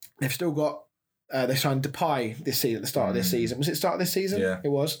 They've still got. They signed Depay this season at the start of this season. Was it start of this season? Yeah, it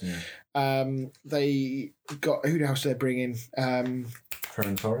was. Yeah. They got who else did they bring in?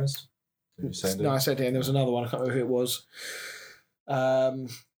 Ferran Torres. I said him. There was another one. I can't remember who it was.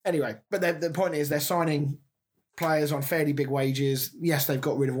 Anyway, but the point is they're signing players on fairly big wages. Yes, they've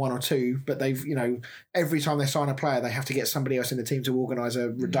got rid of one or two, but they've, every time they sign a player, they have to get somebody else in the team to organise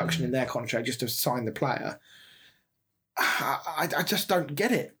a reduction in their contract just to sign the player. I just don't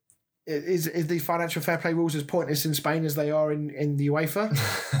get it. Is the financial fair play rules as pointless in Spain as they are in the UEFA?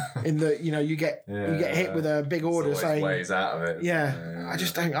 In that you get hit with a big order saying ways out of it. Yeah, I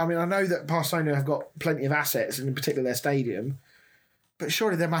just don't. I mean, I know that Barcelona have got plenty of assets, and in particular their stadium, but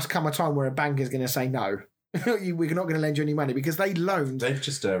surely there must come a time where a bank is going to say no. We're not going to lend you any money because they loaned. They've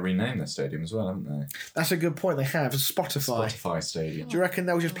just renamed their stadium as well, haven't they? That's a good point. They have Spotify Stadium. Do you reckon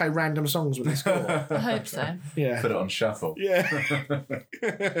they'll just play random songs when they score? I hope so. Yeah. Put it on shuffle. Yeah.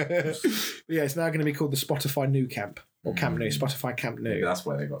 Yeah, it's now going to be called the Spotify Nou Camp or Camp Nou. Spotify Camp Nou. Maybe that's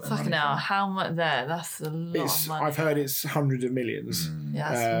where they got their Fucking hell! How much there? That's a lot of money. I've heard it's hundreds of millions.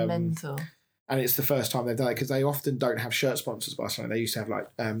 Yeah, that's mental. And it's the first time they've done it because they often don't have shirt sponsors. Barcelona. They used to have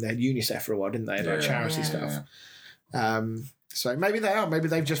they had UNICEF for a while, didn't they? Like charity stuff. Yeah. So maybe they are. Maybe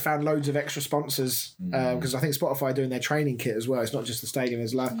they've just found loads of extra sponsors because I think Spotify are doing their training kit as well. It's not just the stadium.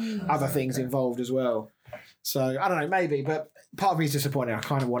 There's other things involved as well. So I don't know. Maybe, but part of me is disappointed. I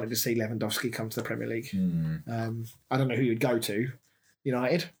kind of wanted to see Lewandowski come to the Premier League. I don't know who you'd go to.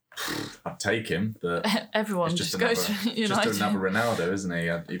 United. I'd take him, but everyone just goes to United. Just another Ronaldo, isn't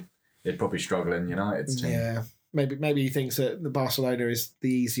he? He'd probably struggle in United's team. Yeah, maybe he thinks that the Barcelona is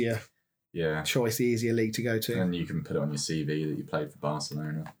the easier choice, the easier league to go to. And you can put it on your CV that you played for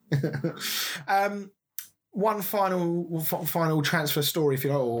Barcelona. One final transfer story, if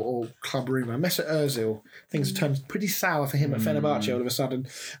you like, or club rumour. Mesut Ozil, things have turned pretty sour for him at Fenerbahce all of a sudden.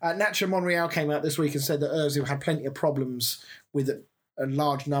 Nacho Monreal came out this week and said that Ozil had plenty of problems with a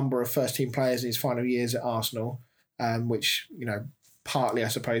large number of first-team players in his final years at Arsenal, which, partly, I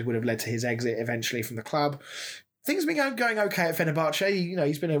suppose, would have led to his exit eventually from the club. Things have been going okay at Fenerbahce.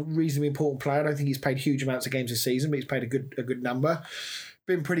 He's been a reasonably important player. I don't think he's played huge amounts of games this season, but he's played a good number.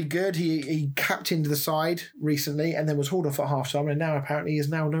 Been pretty good. He captained the side recently and then was hauled off at half-time, and now apparently is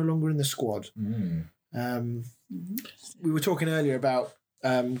now no longer in the squad. We were talking earlier about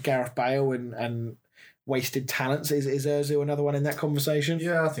Gareth Bale and wasted talents. Is Ozil another one in that conversation?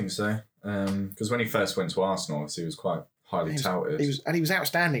 Yeah, I think so. Because when he first went to Arsenal, he was quite highly touted. He was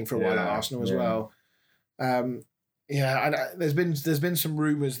outstanding for a while at Arsenal as well. There's been some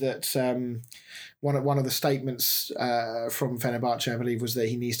rumours that one of the statements from Fenerbahce, I believe, was that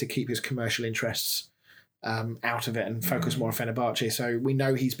he needs to keep his commercial interests out of it and focus more on Fenerbahce. So we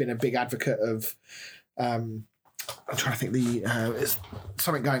know he's been a big advocate of. I'm trying to think. There's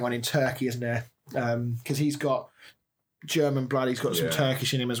something going on in Turkey, isn't there? Because he's got German blood. He's got some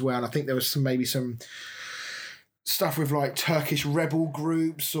Turkish in him as well. And I think there was maybe some stuff with like Turkish rebel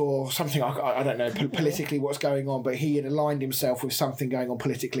groups or something. I don't know politically what's going on, but he had aligned himself with something going on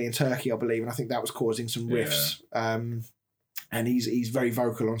politically in Turkey, I believe, and I think that was causing some rifts. And he's very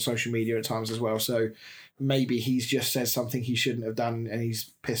vocal on social media at times as well. So maybe he's just said something he shouldn't have done and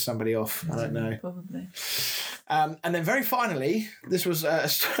he's pissed somebody off. I don't know. Probably. And then very finally, this was a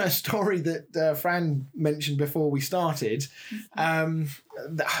story that Fran mentioned before we started. I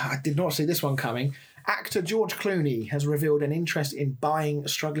did not see this one coming. Actor George Clooney has revealed an interest in buying a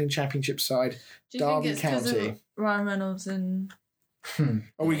struggling Championship side, Derby County. Ryan Reynolds and...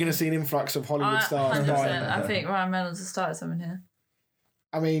 Are we going to see an influx of Hollywood stars? 100%. I think Ryan Reynolds has started something here.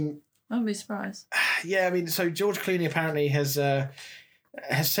 I mean... I wouldn't be surprised. Yeah, I mean, so George Clooney apparently has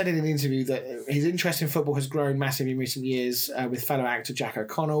said in an interview that his interest in football has grown massively in recent years with fellow actor Jack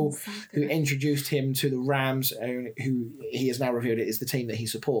O'Connell, who introduced him to the Rams, who he has now revealed it is the team that he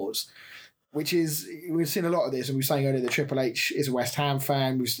supports. Which is, we've seen a lot of this, and we were saying earlier that Triple H is a West Ham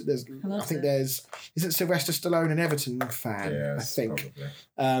fan. Isn't Sylvester Stallone an Everton fan? Yes, I think.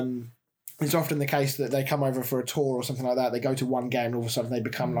 It's often the case that they come over for a tour or something like that. They go to one game and all of a sudden they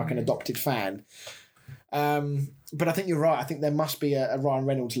become like an adopted fan. But I think you're right. I think there must be a Ryan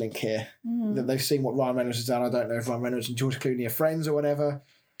Reynolds link here. That they've seen what Ryan Reynolds has done. I don't know if Ryan Reynolds and George Clooney are friends or whatever,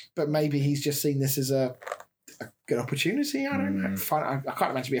 but maybe he's just seen this as a good opportunity. I don't know. I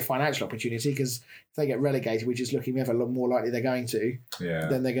can't imagine it be a financial opportunity because if they get relegated, which is looking ever more likely they're going to,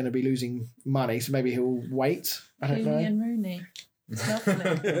 then they're going to be losing money. So maybe he'll wait. I don't know. And Rooney.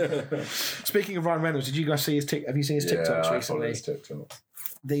 Speaking of Ryan Reynolds, did you guys see his have you seen his TikToks recently? His TikToks.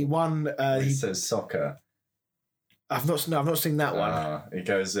 The one he says soccer. I've not seen that one. He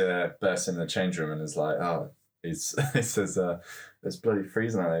goes bursts in the change room and is like, he says it's bloody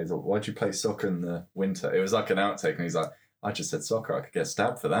freezing out there. He's like, why'd you play soccer in the winter? It was like an outtake, and he's like, I just said soccer. I could get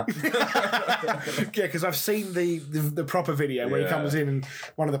stabbed for that. Yeah, because I've seen the proper video where he comes in and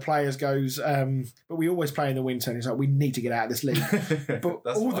one of the players goes, but we always play in the winter. And he's like, we need to get out of this league.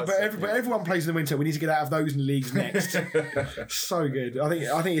 But everyone plays in the winter. We need to get out of those leagues next. So good. I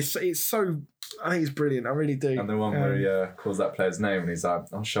think it's brilliant. I really do. And the one where he calls that player's name and he's like,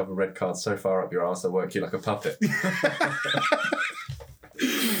 I'll shove a red card so far up your arse I'll work you like a puppet.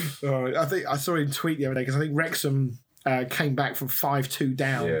 I think I saw him tweet the other day because I think Wrexham came back from 5-2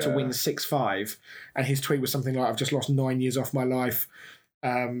 down to win 6-5, and his tweet was something like, I've just lost 9 years off my life,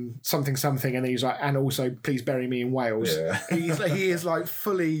 something, and he's like, and also please bury me in Wales. He is like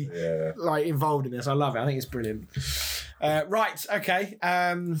fully like involved in this. I love it. I think it's brilliant. Right, okay,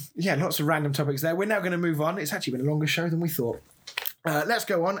 lots of random topics there. We're now going to move on. It's actually been a longer show than we thought. Let's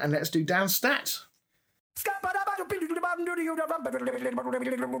go on and let's do down stat.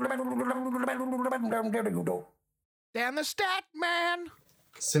 Down the stat, man.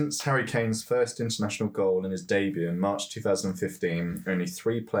 Since Harry Kane's first international goal in his debut in March 2015, only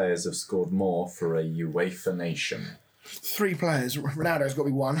 3 players have scored more for a UEFA nation. 3 players. Ronaldo's got to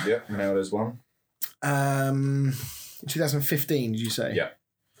be one. Yep, Ronaldo's one. 2015, did you say? Yeah.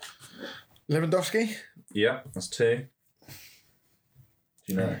 Lewandowski? Yeah, that's 2. Do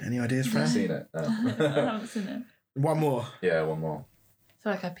you know? Any ideas, Fran? I've seen it. I haven't seen it. One more. Yeah, one more. I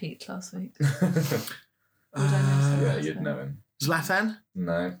feel like I peaked last week. Yeah, you'd know him. Zlatan?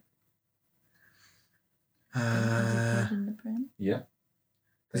 No. In the Prem? Yeah.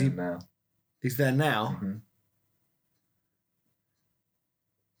 Is he now? He's there now.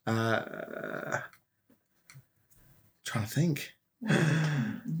 Mm-hmm. Trying to think.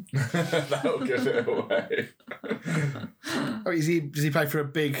 That'll give it away. Does he play for a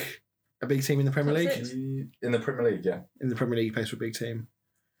big team in the Premier League? In the Premier League, yeah. In the Premier League, he plays for a big team.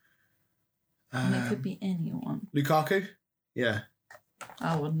 And it could be anyone. Lukaku? Yeah.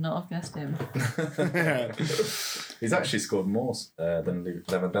 I would not have guessed him. He's actually scored more than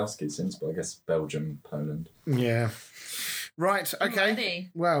Lewandowski since, but I guess Belgium, Poland. Yeah. Right, okay. Ready.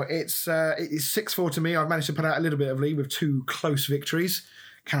 Well, it's 6-4 to me. I've managed to put out a little bit of lead with 2 close victories.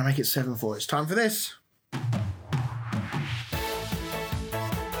 Can I make it 7-4? It's time for this.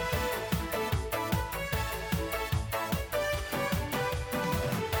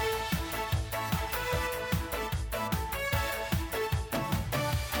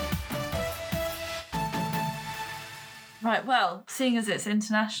 Right, well, seeing as it's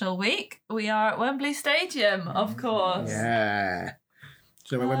International Week, we are at Wembley Stadium, of course. Yeah.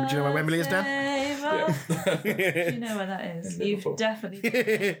 Do you know where Wembley is, Dan? Yeah. Do you know where that is? You've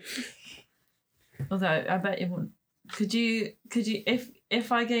definitely. Although I bet you wouldn't. Could you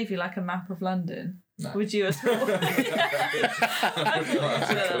if I gave you like a map of London, would you at all?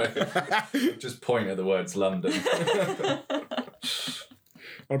 Just point at the words London.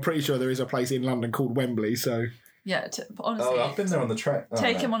 I'm pretty sure there is a place in London called Wembley, so. Yeah, honestly. Oh, I've been there on the train.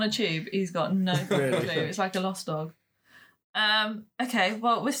 Take him on a tube. He's got no clue. It's like a lost dog. Okay,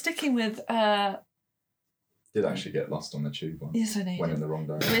 well, we're sticking with... Did actually get lost on the tube once. Yes, I know. Went in the wrong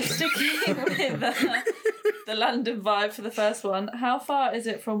direction. We're sticking with the London vibe for the first one. How far is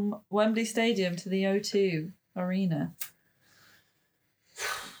it from Wembley Stadium to the O2 Arena?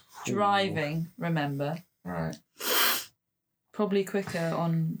 Driving, remember. Right. Probably quicker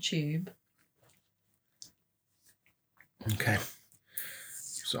on tube. Okay.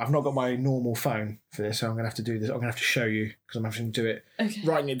 So I've not got my normal phone for this, so I'm going to have to do this. I'm going to have to show you because I'm having to do it,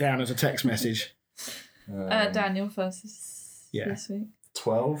 writing it down as a text message. Daniel first this week.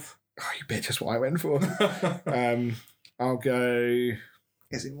 12. Oh, you bitch, that's what I went for. I'll go...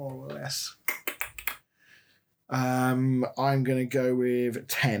 Is it more or less? I'm going to go with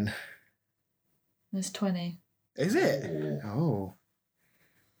 10. There's 20. Is it? Oh.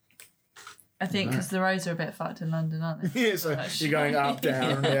 I think because the roads are a bit fucked in London, aren't they? Yeah, so you're going up,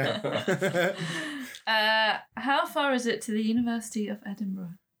 down, yeah. How far is it to the University of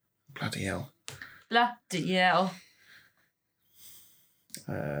Edinburgh? Bloody hell. Bloody hell.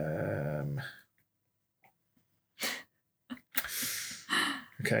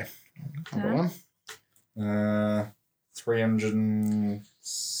 Okay. I've got one.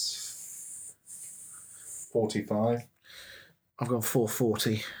 345. I've gone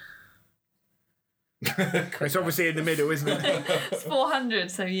 440. It's obviously in the middle, isn't it? It's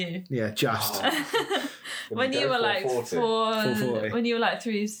 400, so you. Yeah, just. When you were like 440. when you were like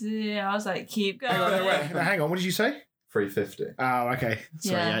 3, I was like, keep going. Hang on, what did you say? 350. Oh, okay.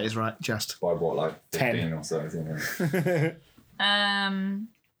 Sorry, Yeah. yeah, it is right. Just. By what, like 15 10. or so? Isn't it?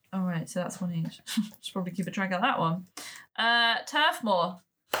 All right, so that's one each. Should probably keep a track of that one. Turfmoor.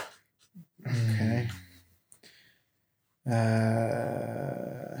 Okay.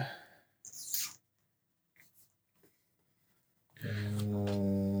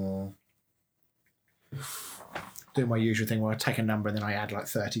 Doing my usual thing where I take a number and then I add like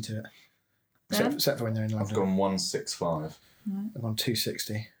 30 to it. Except for when they're in I've London. gone 165. I've gone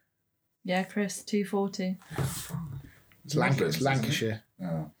 260. Yeah, Chris, 240. It's Lancashire.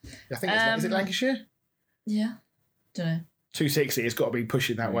 Oh. I think is it Lancashire? Yeah. Don't know. 260. It's got to be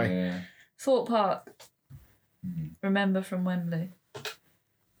pushing that way. Yeah. Thorpe Park. Remember from Wembley.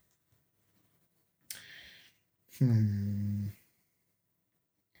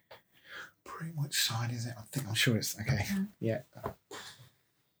 Pretty much side is it? I'm sure it's okay. Yeah.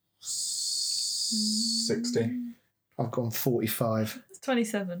 60. I've gone 45. It's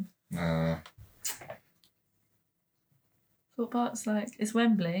 27. Thorpe Park's like, it's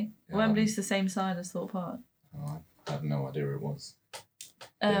Wembley. Yeah. Wembley's the same side as Thorpe Park. Oh, I had no idea it was.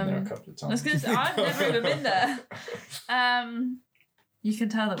 Been there a couple of times. I've never even been there. You can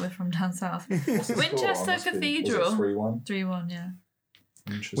tell that we're from down south. What's the Winchester score? Cathedral. 3-1? 3-1, yeah.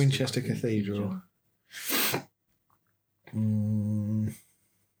 Winchester Cathedral.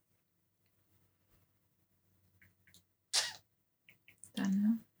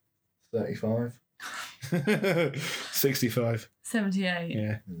 Daniel. 35. 65. 78.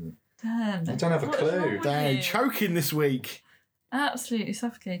 Yeah. Dan. I don't have a what is clue. wrong with Dang, you? choking this week. Absolutely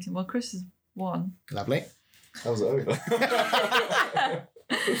suffocating. Well, Chris has won. Lovely. That was over.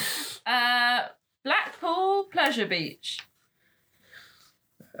 Blackpool Pleasure Beach.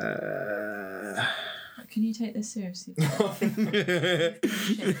 Can you take this seriously?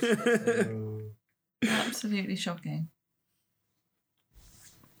 Absolutely shocking.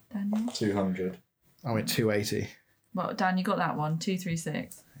 Daniel? 200. I went 280. Well, Dan, you got that one.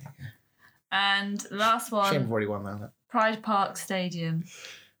 236. And last Shame one, I've already won that. Pride Park Stadium.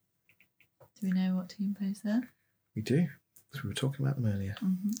 Do we know what team plays there? We do, because we were talking about them earlier.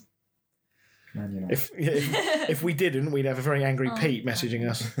 Mm-hmm. Man United. If we didn't, we'd have a very angry Oh, Pete messaging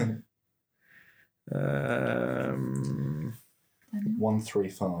us.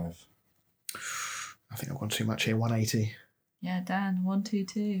 135. I think I've gone too much here. 180. Yeah, Dan,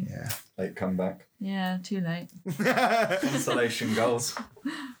 122. Yeah. Late comeback. Yeah, too late. Consolation goals.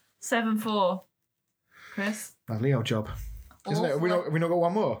 7-4. Chris? Lovely old job. Isn't it? Have we not got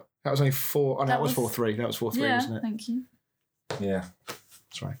one more? That was only 4. Oh, no, that was 4-3. That was 4-3, yeah, wasn't it? Thank you. Yeah.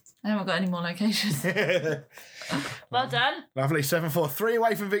 That's right. I haven't got any more locations. Well done. Lovely. 7-4. 3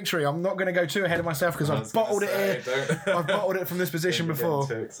 away from victory. I'm not going to go too ahead of myself because I've bottled it here. I've bottled it from this position before.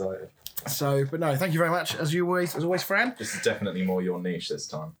 Too excited. So, but no, thank you very much as always, Fran. This is definitely more your niche this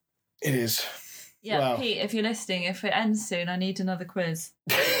time. It is. Yeah, Well. Pete, if you're listening, if it ends soon, I need another quiz.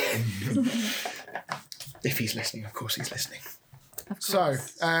 If he's listening, of course he's listening. Of So,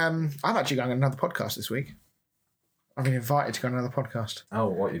 course. I'm actually going on another podcast this week. I've been invited to go on another podcast. Oh,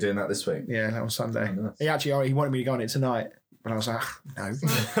 what, you're doing that this week? Yeah, that was Sunday. Oh, nice. He wanted me to go on it tonight, but I was like, no.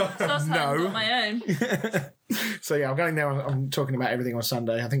 So that's no. not my own. So yeah, I'm going there. I'm talking about everything on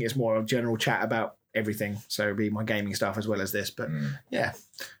Sunday. I think it's more a general chat about everything. So it'll be my gaming stuff as well as this. But yeah,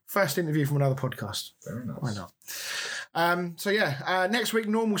 first interview from another podcast. Very nice. Why not? Next week,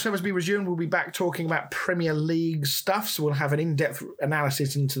 normal service will be resumed. We'll be back talking about Premier League stuff. So we'll have an in-depth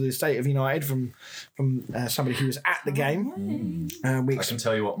analysis into the state of United from somebody who was at the game. I can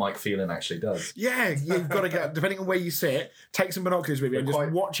tell you what Mike Phelan actually does. Yeah, you've got to go, depending on where you sit, take some binoculars with you and just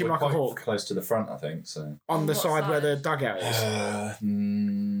watch him we're like a quite hawk close to the front, I think. So on the what side where the side? dugout is.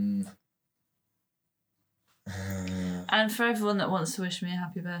 And for everyone that wants to wish me a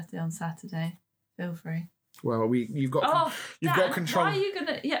happy birthday on Saturday, feel free. Well, you've got control. Why are you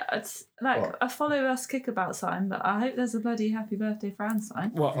gonna? Yeah, it's like What? a follow us kickabout sign, but I hope there's a bloody happy birthday Fran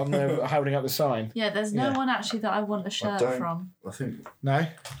sign. What, on the holding up the sign? Yeah, there's no Yeah. one actually that I want a shirt don't- from. I think No?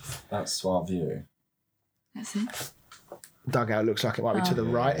 that's our view. Let's see. Dugout looks like it might be to the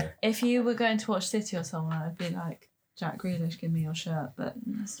right. If you were going to watch City or someone, I'd be like, Jack Grealish, give me your shirt. But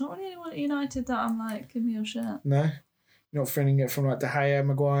it's not really anyone at United that I'm like, give me your shirt. No? You're not feeling it from like De Gea,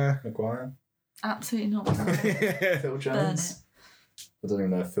 Maguire? Absolutely not. Phil Jones. I don't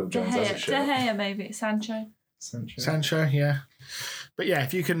even know if Phil De Jones has a Gea, shirt. De Gea maybe. Sancho. Sancho, yeah. But yeah,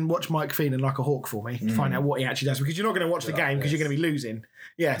 if you can watch Mike Phelan like a hawk for me, find out what he actually does, because you're not going to watch the game because you're going to be losing.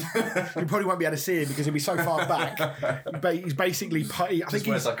 Yeah. You probably won't be able to see him because he'll be so far back. But he's basically, I think wears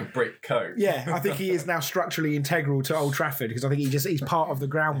he's like a brick coat. Yeah, I think he is now structurally integral to Old Trafford because I think he's part of the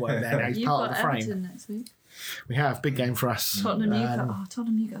groundwork there now. He's You've part got of the frame. Everton next week. We have. Big game for us. Tottenham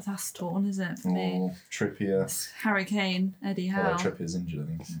Newcastle. That's torn, isn't it, for me? Trippier. It's Harry Kane, Eddie Howe. Trippier's injured,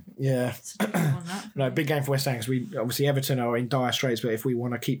 I think. Yeah. It's a different one, that. No, big game for West Ham because we obviously Everton are in dire straits, but if we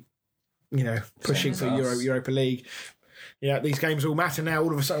want to keep, pushing for Europa League, these games all matter now.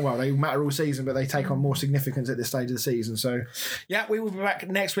 All of a sudden, well, they matter all season, but they take on more significance at this stage of the season. So, we will be back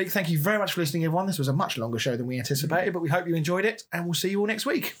next week. Thank you very much for listening, everyone. This was a much longer show than we anticipated, but we hope you enjoyed it, and we'll see you all next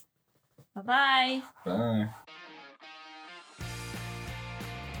week. Bye-bye. Bye.